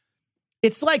 Anyway,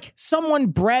 it's like someone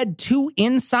bred two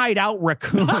inside-out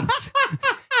raccoons.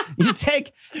 You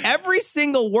take every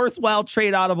single worthwhile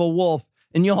trait out of a wolf,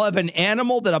 and you'll have an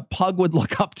animal that a pug would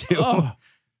look up to. Oh.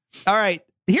 All right.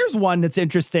 Here's one that's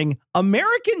interesting.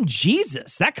 American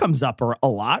Jesus. That comes up a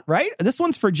lot, right? This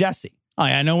one's for Jesse. Oh,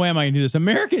 yeah. No way am I going to do this.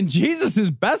 American Jesus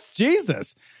is best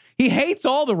Jesus. He hates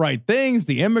all the right things,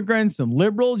 the immigrants and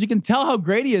liberals. You can tell how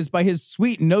great he is by his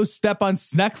sweet no step on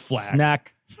snack flag.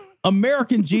 Snack.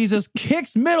 American Jesus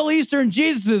kicks Middle Eastern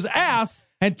Jesus' ass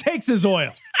and takes his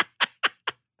oil.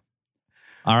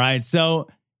 All right, so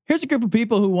here's a group of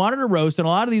people who wanted to roast, and a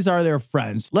lot of these are their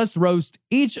friends. Let's roast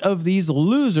each of these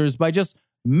losers by just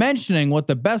mentioning what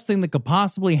the best thing that could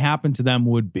possibly happen to them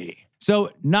would be. So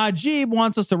Najib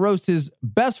wants us to roast his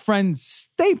best friend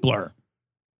Stapler.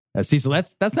 Cecil,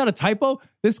 that's not a typo.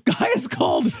 This guy is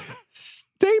called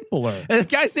Stapler. And the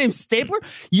guy's named Stapler?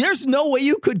 There's no way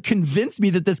you could convince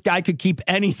me that this guy could keep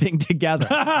anything together.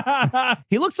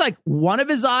 He looks like one of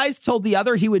his eyes told the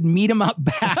other he would meet him up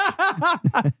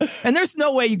back. And there's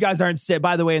no way you guys aren't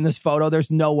by the way, in this photo,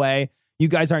 there's no way you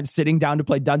guys aren't sitting down to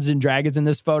play Dungeons and Dragons in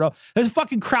this photo. There's a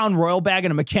fucking Crown Royal bag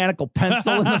and a mechanical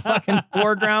pencil in the fucking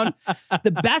foreground.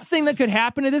 The best thing that could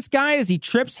happen to this guy is he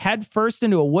trips head first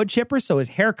into a wood chipper, so his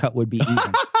haircut would be even.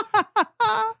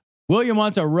 William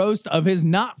wants a roast of his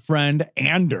not friend,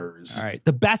 Anders. All right.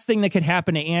 The best thing that could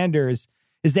happen to Anders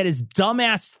is that his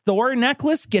dumbass Thor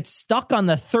necklace gets stuck on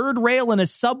the third rail in a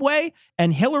subway,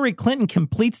 and Hillary Clinton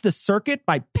completes the circuit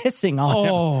by pissing on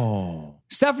him.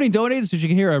 Stephanie donated so she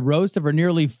can hear a roast of her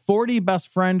nearly 40 best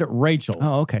friend, Rachel.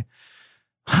 Oh, okay.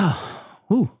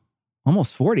 Ooh,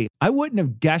 almost 40. I wouldn't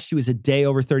have guessed she was a day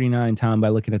over 39, Tom, by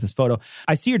looking at this photo.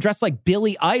 I see you're dressed like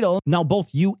Billy Idol. Now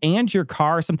both you and your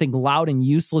car are something loud and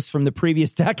useless from the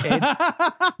previous decade.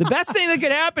 The best thing that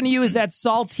could happen to you is that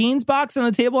saltines box on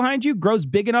the table behind you grows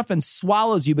big enough and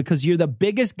swallows you because you're the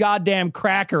biggest goddamn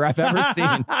cracker I've ever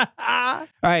seen. All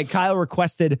right, Kyle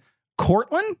requested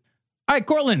Cortland. All right,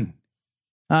 Cortland.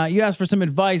 You asked for some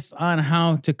advice on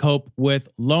how to cope with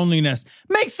loneliness.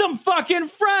 Make some fucking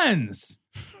friends.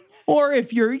 Or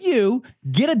if you're you,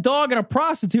 get a dog and a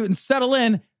prostitute and settle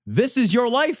in. This is your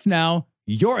life now.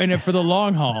 You're in it for the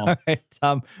long haul. All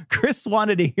right, Chris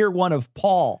wanted to hear one of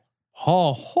Paul.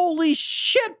 Oh, holy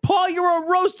shit, Paul, you're a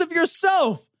roast of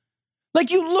yourself.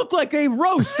 Like, you look like a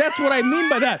roast. That's what I mean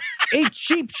by that. A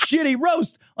cheap, shitty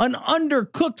roast. An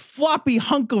undercooked, floppy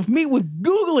hunk of meat with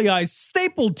googly eyes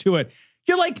stapled to it.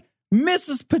 You're like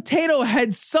Mrs. Potato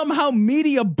Head's somehow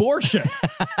meaty abortion.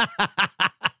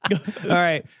 All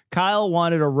right. Kyle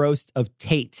wanted a roast of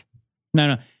Tate.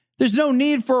 No. There's no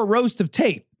need for a roast of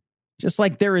Tate. Just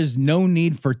like there is no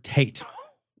need for Tate.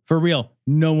 For real,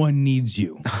 no one needs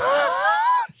you.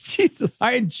 Jesus. All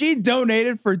right, G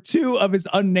donated for 2 of his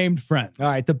unnamed friends.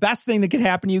 All right. The best thing that could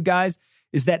happen to you guys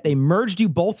is that they merged you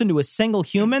both into a single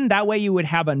human. That way you would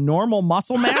have a normal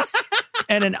muscle mass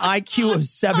and an IQ of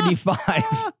 75.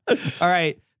 All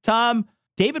right, Tom,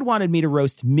 David wanted me to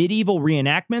roast medieval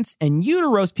reenactments and you to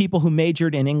roast people who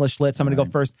majored in English lit. So I'm going to go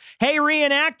first. Hey,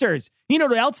 reenactors, you know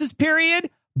what else is period?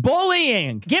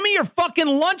 Bullying. Give me your fucking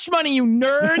lunch money, you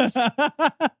nerds.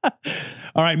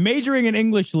 All right, majoring in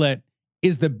English lit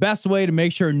is the best way to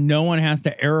make sure no one has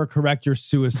to error correct your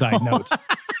suicide note.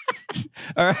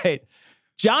 All right.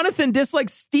 Jonathan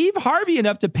dislikes Steve Harvey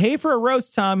enough to pay for a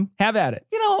roast, Tom. Have at it.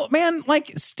 You know, man,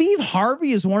 like Steve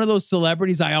Harvey is one of those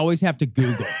celebrities I always have to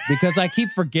Google because I keep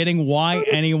forgetting why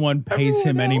anyone pays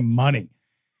him any money.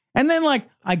 And then like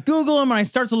I Google him and I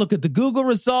start to look at the Google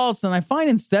results and I find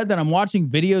instead that I'm watching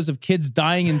videos of kids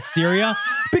dying in Syria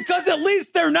because at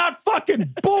least they're not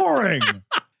fucking boring.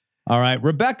 All right.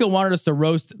 Rebecca wanted us to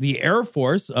roast the Air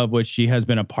Force, of which she has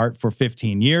been a part for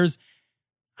 15 years.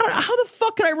 How the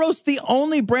fuck can I roast the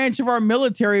only branch of our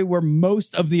military where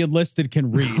most of the enlisted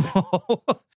can read?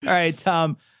 All right,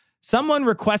 Tom. Someone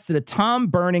requested a Tom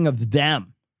burning of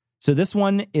them. So this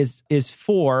one is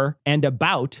for and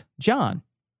about John.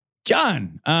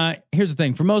 John, here's the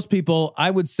thing. For most people,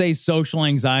 I would say social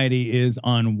anxiety is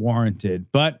unwarranted.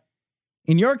 But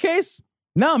in your case,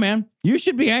 no, man. You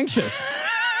should be anxious.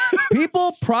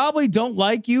 People probably don't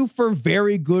like you for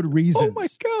very good reasons. Oh, my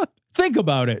God. Think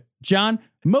about it, John.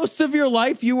 Most of your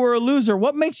life, you were a loser.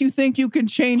 What makes you think you can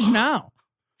change now?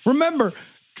 Remember,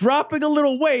 dropping a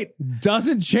little weight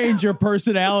doesn't change your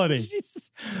personality. Jesus.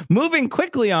 Moving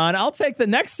quickly on, I'll take the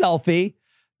next selfie.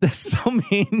 That's so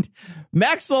mean.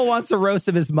 Maxwell wants a roast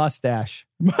of his mustache.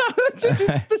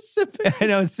 Just specific. I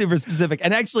know, it's super specific.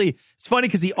 And actually, it's funny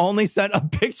because he only sent a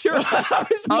picture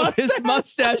of his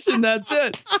mustache, and that's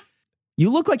it. You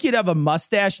look like you'd have a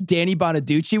mustache Danny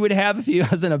Bonaducci would have if he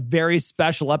was in a very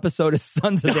special episode of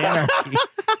Sons of Anarchy.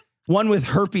 One with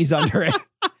herpes under it.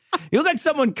 You look like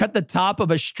someone cut the top of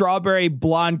a strawberry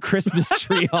blonde Christmas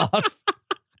tree off.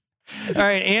 All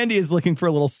right, Andy is looking for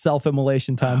a little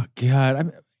self-immolation time. Oh,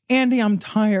 God. Andy, I'm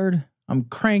tired. I'm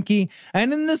cranky.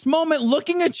 And in this moment,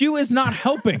 looking at you is not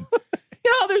helping.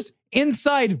 You know how there's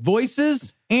inside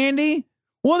voices, Andy?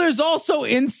 Well, there's also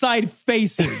inside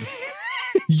faces.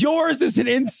 Yours is an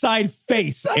inside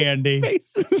face, Andy.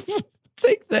 Faces.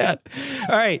 Take that.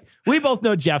 All right. We both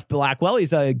know Jeff Blackwell.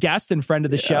 He's a guest and friend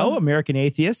of the show, American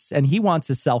Atheists, and he wants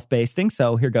a self-basting.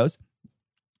 So here goes.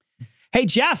 Hey,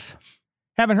 Jeff.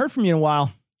 Haven't heard from you in a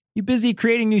while. You busy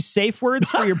creating new safe words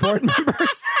for your board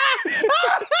members?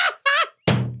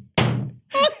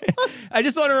 I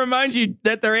just want to remind you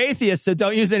that they're atheists, so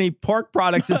don't use any pork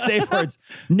products as safe words.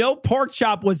 No pork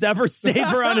chop was ever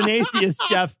safer on an atheist,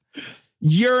 Jeff.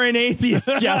 You're an atheist,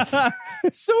 Jeff.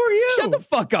 So are you. Shut the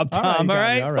fuck up, Tom. All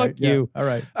right. Fuck you. All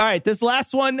right. All right. This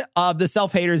last one of the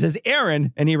self-haters is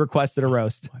Aaron, and he requested a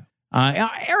roast.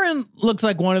 Aaron looks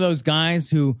like one of those guys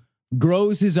who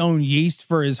grows his own yeast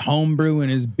for his homebrew in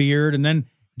his beard and then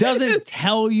doesn't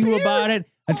tell you about it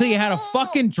until you had a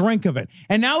fucking drink of it.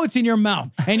 And now it's in your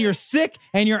mouth and you're sick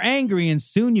and you're angry and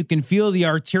soon you can feel the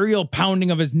arterial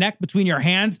pounding of his neck between your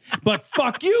hands. But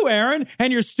fuck you, Aaron,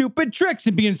 and your stupid tricks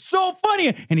and being so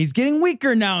funny. And he's getting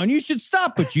weaker now and you should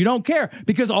stop, but you don't care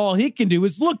because all he can do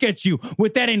is look at you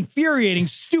with that infuriating,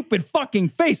 stupid fucking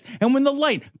face. And when the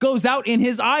light goes out in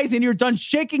his eyes and you're done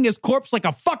shaking his corpse like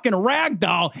a fucking rag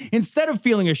doll, instead of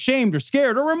feeling ashamed or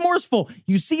scared or remorseful,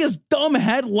 you see his dumb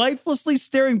head lifelessly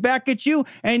staring back at you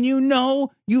and you know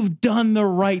you've done the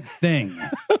right thing.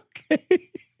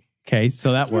 Okay,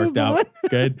 so that worked out.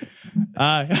 Good.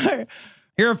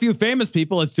 Here are a few famous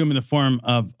people. Let's do them in the form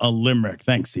of a limerick.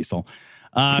 Thanks, Cecil.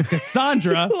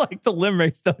 Cassandra. You like the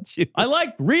limericks, don't you? I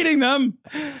like reading them.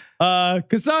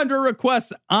 Cassandra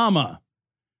requests Amma.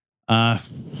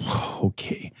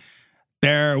 Okay.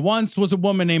 There once was a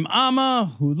woman named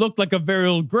Amma who looked like a very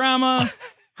old grandma.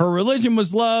 Her religion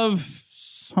was love.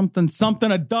 Something,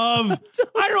 a dove.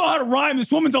 I don't know how to rhyme.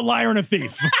 This woman's a liar and a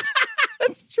thief.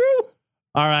 That's true.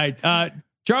 All right.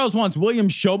 Charles wants William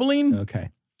Schobeline. Okay.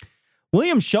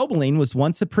 William Schobeline was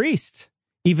once a priest,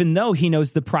 even though he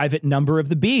knows the private number of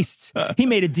the beast. He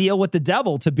made a deal with the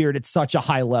devil to beard at such a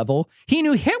high level. He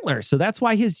knew Hitler, so that's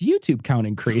why his YouTube count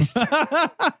increased.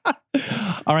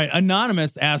 All right.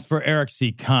 Anonymous asked for Eric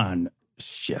C. Kahn.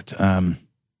 Shit.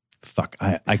 Fuck.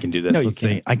 I can do this. No, Let's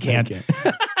see. I can't. No, you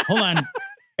Hold on.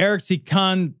 Eric C.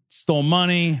 Kahn stole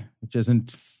money, which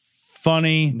isn't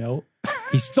funny. No.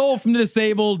 He stole from the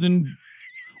disabled and...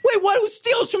 Wait, what? Who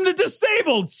steals from the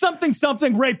disabled?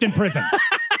 Something raped in prison.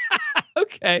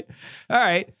 Okay. All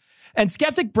right. And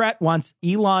Skeptic Brett wants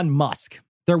Elon Musk.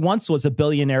 There once was a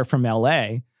billionaire from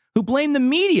LA who blamed the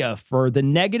media for the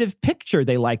negative picture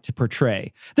they like to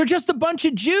portray. They're just a bunch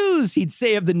of Jews, he'd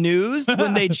say of the news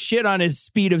when they'd shit on his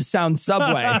speed of sound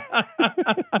subway.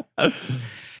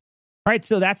 All right,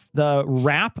 so that's the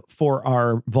wrap for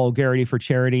our Vulgarity for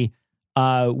Charity.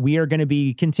 We are going to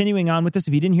be continuing on with this.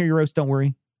 If you didn't hear your roast, don't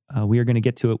worry. We are going to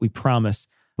get to it, we promise.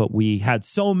 But we had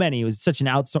so many. It was such an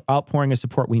outpouring of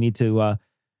support. We need to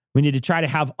try to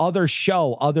have other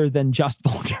show other than just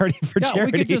Vulgarity for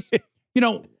Charity. We could just,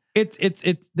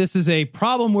 this is a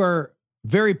problem we're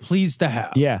very pleased to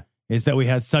have. Yeah. Is that we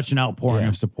had such an outpouring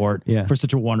of support for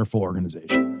such a wonderful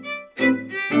organization.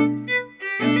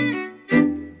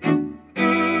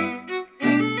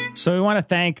 So we want to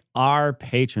thank our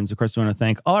patrons. Of course, we want to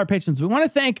thank all our patrons. We want to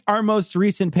thank our most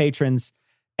recent patrons.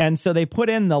 And so they put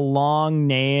in the long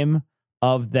name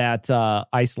of that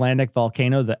Icelandic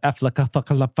volcano, the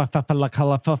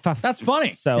That's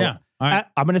funny. So yeah. All right.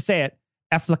 I'm going to say it.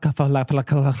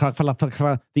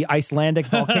 The Icelandic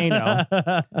volcano.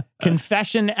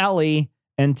 Confession, Ellie,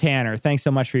 and Tanner. Thanks so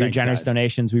much for your generous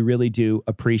donations. We really do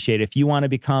appreciate it. If you want to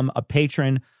become a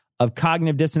patron of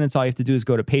Cognitive Dissonance, all you have to do is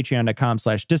go to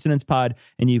patreon.com/dissonancepod,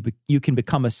 and you can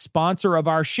become a sponsor of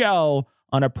our show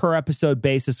on a per episode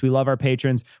basis. We love our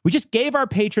patrons. We just gave our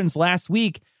patrons last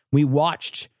week. We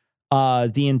watched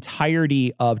the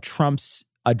entirety of Trump's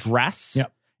address,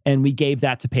 and we gave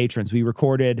that to patrons. We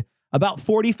recorded about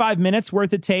 45 minutes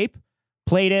worth of tape,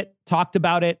 played it, talked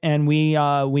about it, and we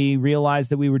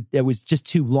realized that it was just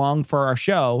too long for our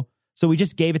show, so we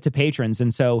just gave it to patrons.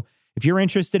 And so if you're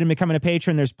interested in becoming a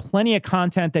patron, there's plenty of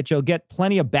content that you'll get,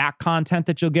 plenty of back content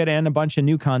that you'll get, and a bunch of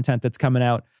new content that's coming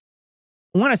out.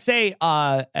 I want to say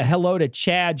hello to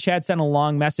Chad. Chad sent a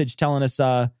long message telling us,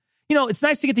 it's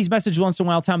nice to get these messages once in a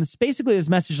while, Tom. It's basically this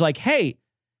message like, hey,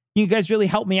 you guys really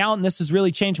helped me out, and this has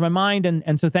really changed my mind,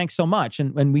 and so thanks so much.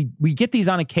 And we get these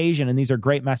on occasion, and these are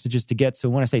great messages to get, so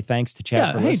we want to say thanks to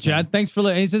Chad for listening. Hey, Chad, thanks for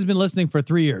listening. He's been listening for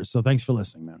 3 years, so thanks for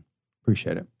listening, man.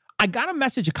 Appreciate it. I got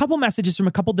a couple messages from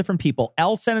a couple different people.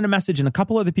 Elle sent in a message, and a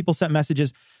couple other people sent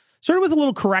messages, sort of with a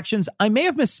little corrections. I may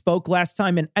have misspoke last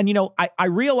time, and I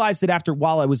realized that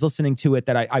while I was listening to it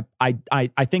that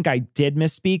I think I did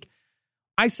misspeak.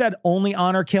 I said only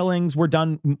honor killings were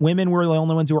done. Women were the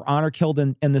only ones who were honor killed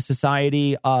in the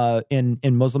society, in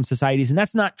Muslim societies, and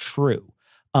that's not true.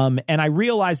 And I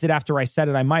realized that after I said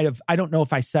it, I don't know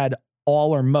if I said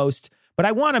all or most. But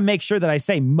I want to make sure that I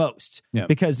say most,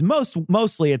 because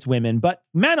mostly it's women, but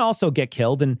men also get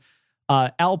killed. And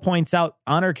Al points out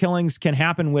honor killings can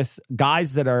happen with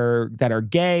guys that are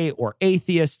gay or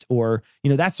atheist, or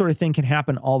that sort of thing can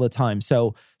happen all the time.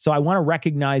 So I want to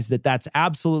recognize that that's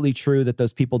absolutely true, that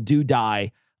those people do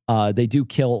die. They do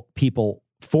kill people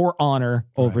for honor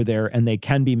over there, and they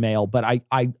can be male. But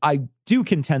I do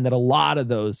contend that a lot of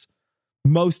those,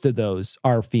 most of those,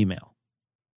 are female.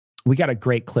 We got a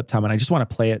great clip, Tom, and I just want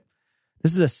to play it.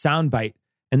 This is a soundbite,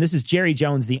 and this is Jerry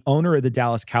Jones, the owner of the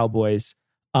Dallas Cowboys,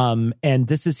 and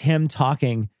this is him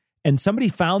talking. And somebody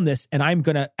found this, and I'm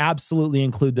going to absolutely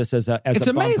include this as a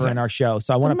bumper in our show.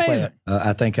 So I want to play it.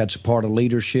 I think that's a part of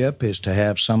leadership, is to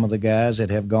have some of the guys that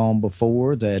have gone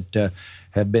before that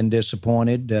have been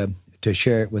disappointed to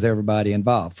share it with everybody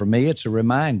involved. For me, it's a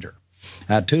reminder.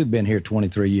 I, too, have been here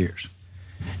 23 years.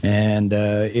 And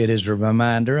it is a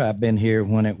reminder. I've been here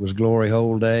when it was glory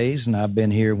hole days, and I've been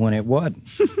here when it wasn't.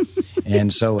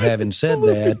 And so having said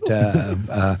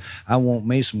that, I want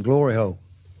me some glory hole.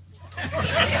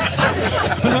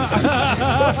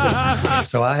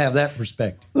 So I have that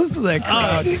perspective. Listen to that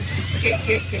crowd.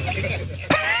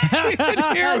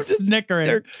 Snickering.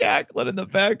 They're cackling in the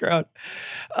background.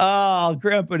 Oh,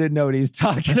 Grandpa didn't know what he was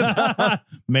talking about.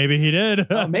 Maybe he did.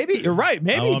 Maybe you're right.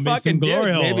 Maybe he fucking did.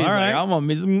 Hole. Maybe he's All right. like, I want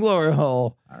me some glory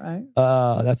hole. All right.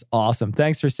 That's awesome.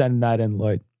 Thanks for sending that in,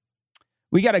 Lloyd.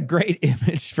 We got a great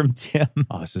image from Tim.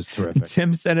 Oh, this is terrific.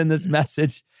 Tim sent in this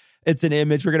message. It's an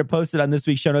image. We're going to post it on this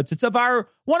week's show notes. It's of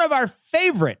one of our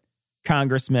favorite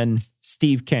congressmen,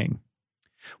 Steve King.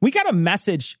 We got a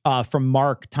message from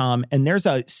Mark, Tom, and there's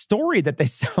a story that they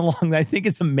sent along that I think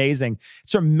is amazing.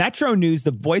 It's from Metro News,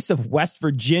 the voice of West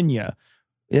Virginia.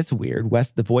 It's weird.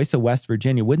 The voice of West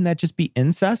Virginia. Wouldn't that just be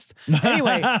incest?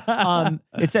 Anyway,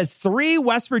 it says 3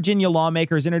 West Virginia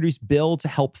lawmakers introduced bill to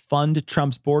help fund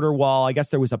Trump's border wall. I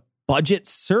guess there was a budget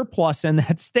surplus in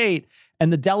that state.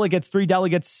 And the 3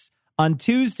 delegates on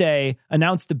Tuesday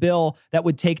announced a bill that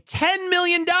would take $10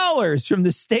 million from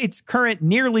the state's current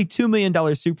nearly $2 million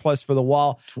surplus for the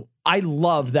wall. I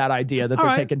love that idea that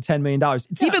they're taking $10 million.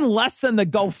 It's even less than the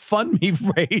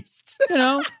GoFundMe raised. You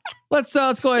know, let's go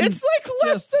ahead. It's like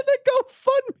less than the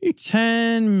GoFundMe.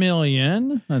 10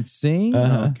 million. Let's see.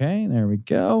 Okay, there we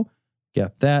go.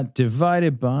 Get that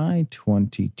divided by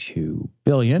 22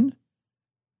 billion.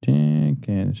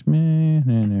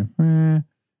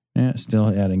 Yeah, still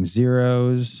adding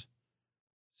zeros.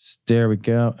 There we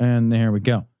go. And there we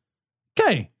go.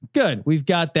 Okay, good. We've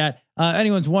got that.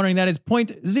 Anyone's wondering, that is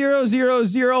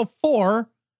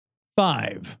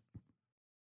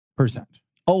 0.00045%.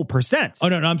 Oh, percent. Oh,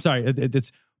 no, I'm sorry.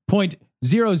 It's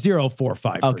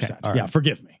 0.0045%. Okay. Right. Yeah,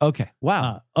 forgive me. Okay.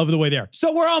 Wow. Of the way there.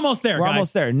 So we're almost there, We're guys.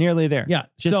 almost there. Nearly there. Yeah.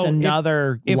 Just so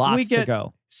another if lots we get to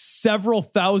go. Several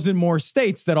thousand more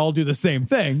states that all do the same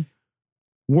thing,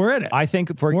 we're in it. I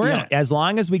think as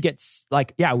long as we get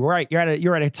we're right.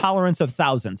 You're at a tolerance of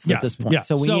thousands at this point. Yeah.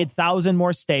 So we need 1,000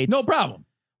 more states. No problem.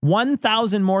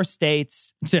 1,000 more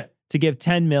states to give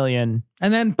 10 million,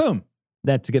 and then boom,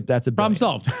 that's a problem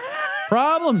solved.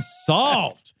 Problem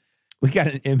solved. We got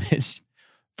an image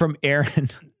from Aaron,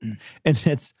 and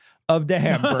it's of the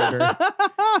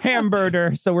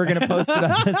hamburger. So we're gonna post it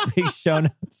on this week's show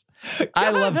notes.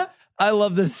 I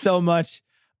love this so much.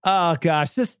 Oh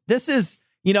gosh, this is.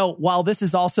 You know, while this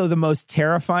is also the most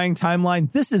terrifying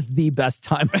timeline, this is the best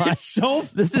timeline. It's so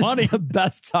this funny. is the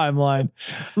best timeline.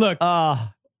 Look,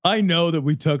 I know that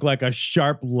we took like a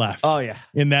sharp left. Oh yeah,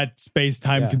 in that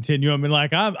space-time continuum, and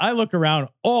like I look around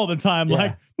all the time,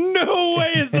 like no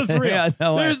way is this real.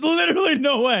 There's literally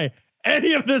no way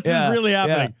any of this is really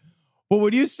happening. But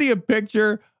when you see a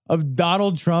picture of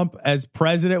Donald Trump as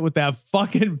president with that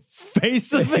fucking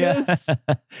face of his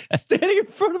standing in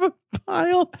front of a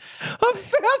pile of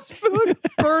fast food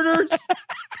burgers.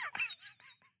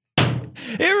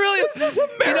 It really is. This is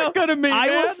America to me,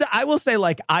 I will say,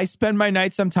 like, I spend my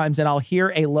night sometimes and I'll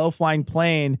hear a low-flying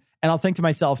plane and I'll think to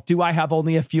myself, do I have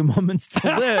only a few moments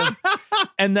to live?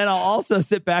 And then I'll also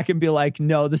sit back and be like,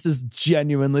 no, this is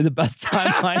genuinely the best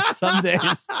timeline some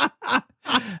days.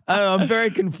 I don't know, I'm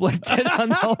very conflicted on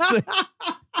the whole thing.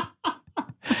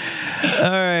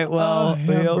 All right, well,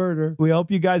 we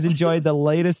hope you guys enjoyed the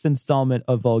latest installment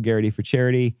of Vulgarity for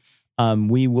Charity.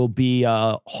 We will be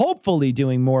hopefully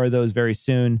doing more of those very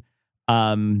soon.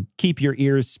 Keep your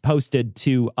ears posted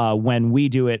to when we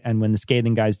do it and when the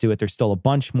Scathing guys do it. There's still a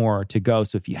bunch more to go.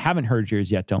 So if you haven't heard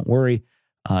yours yet, don't worry.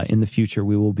 In the future,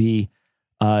 we will be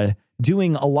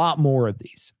doing a lot more of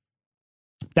these.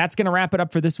 That's going to wrap it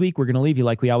up for this week. We're going to leave you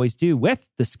like we always do with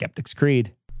the Skeptic's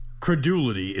Creed.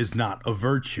 Credulity is not a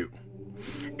virtue.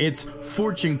 It's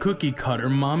fortune cookie cutter,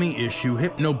 mommy issue,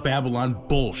 hypno-Babylon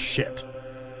bullshit.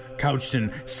 Couched in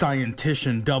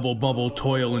scientician, double bubble,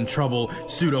 toil and trouble,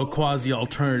 pseudo quasi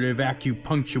alternative,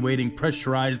 acupunctuating,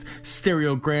 pressurized,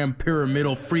 stereogram,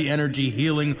 pyramidal, free energy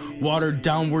healing, watered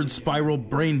downward spiral,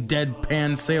 brain dead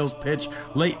pan sales pitch,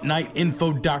 late night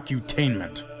info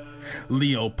docutainment.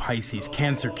 Leo Pisces,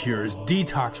 cancer cures,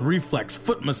 detox, reflex,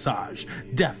 foot massage,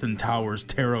 death and towers,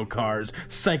 tarot cards,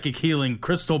 psychic healing,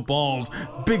 crystal balls,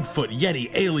 Bigfoot, Yeti,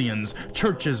 aliens,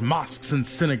 churches, mosques and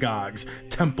synagogues,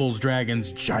 temples,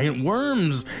 dragons, giant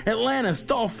worms, Atlantis,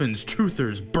 dolphins,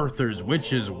 truthers, birthers,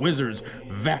 witches, wizards,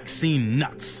 vaccine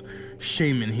nuts,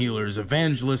 shaman healers,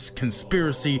 evangelists,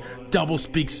 conspiracy,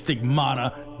 doublespeak,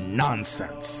 stigmata,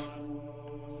 nonsense.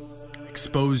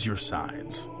 Expose your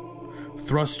sides.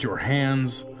 Thrust your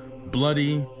hands,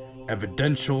 bloody,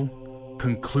 evidential,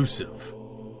 conclusive.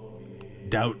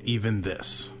 Doubt even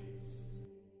this.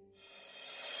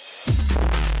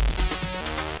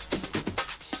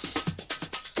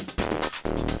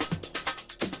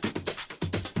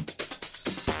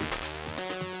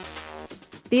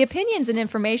 The opinions and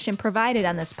information provided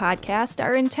on this podcast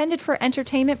are intended for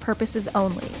entertainment purposes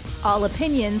only. All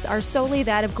opinions are solely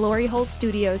that of Glory Hole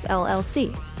Studios,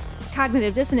 LLC.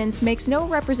 Cognitive Dissonance makes no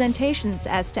representations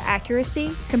as to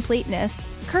accuracy, completeness,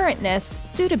 currentness,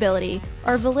 suitability,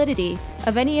 or validity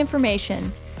of any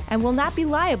information, and will not be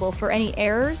liable for any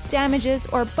errors, damages,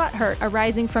 or butthurt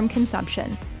arising from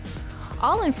consumption.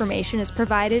 All information is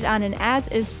provided on an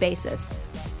as-is basis.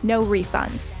 No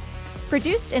refunds.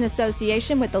 Produced in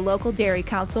association with the local Dairy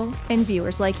Council and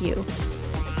viewers like you.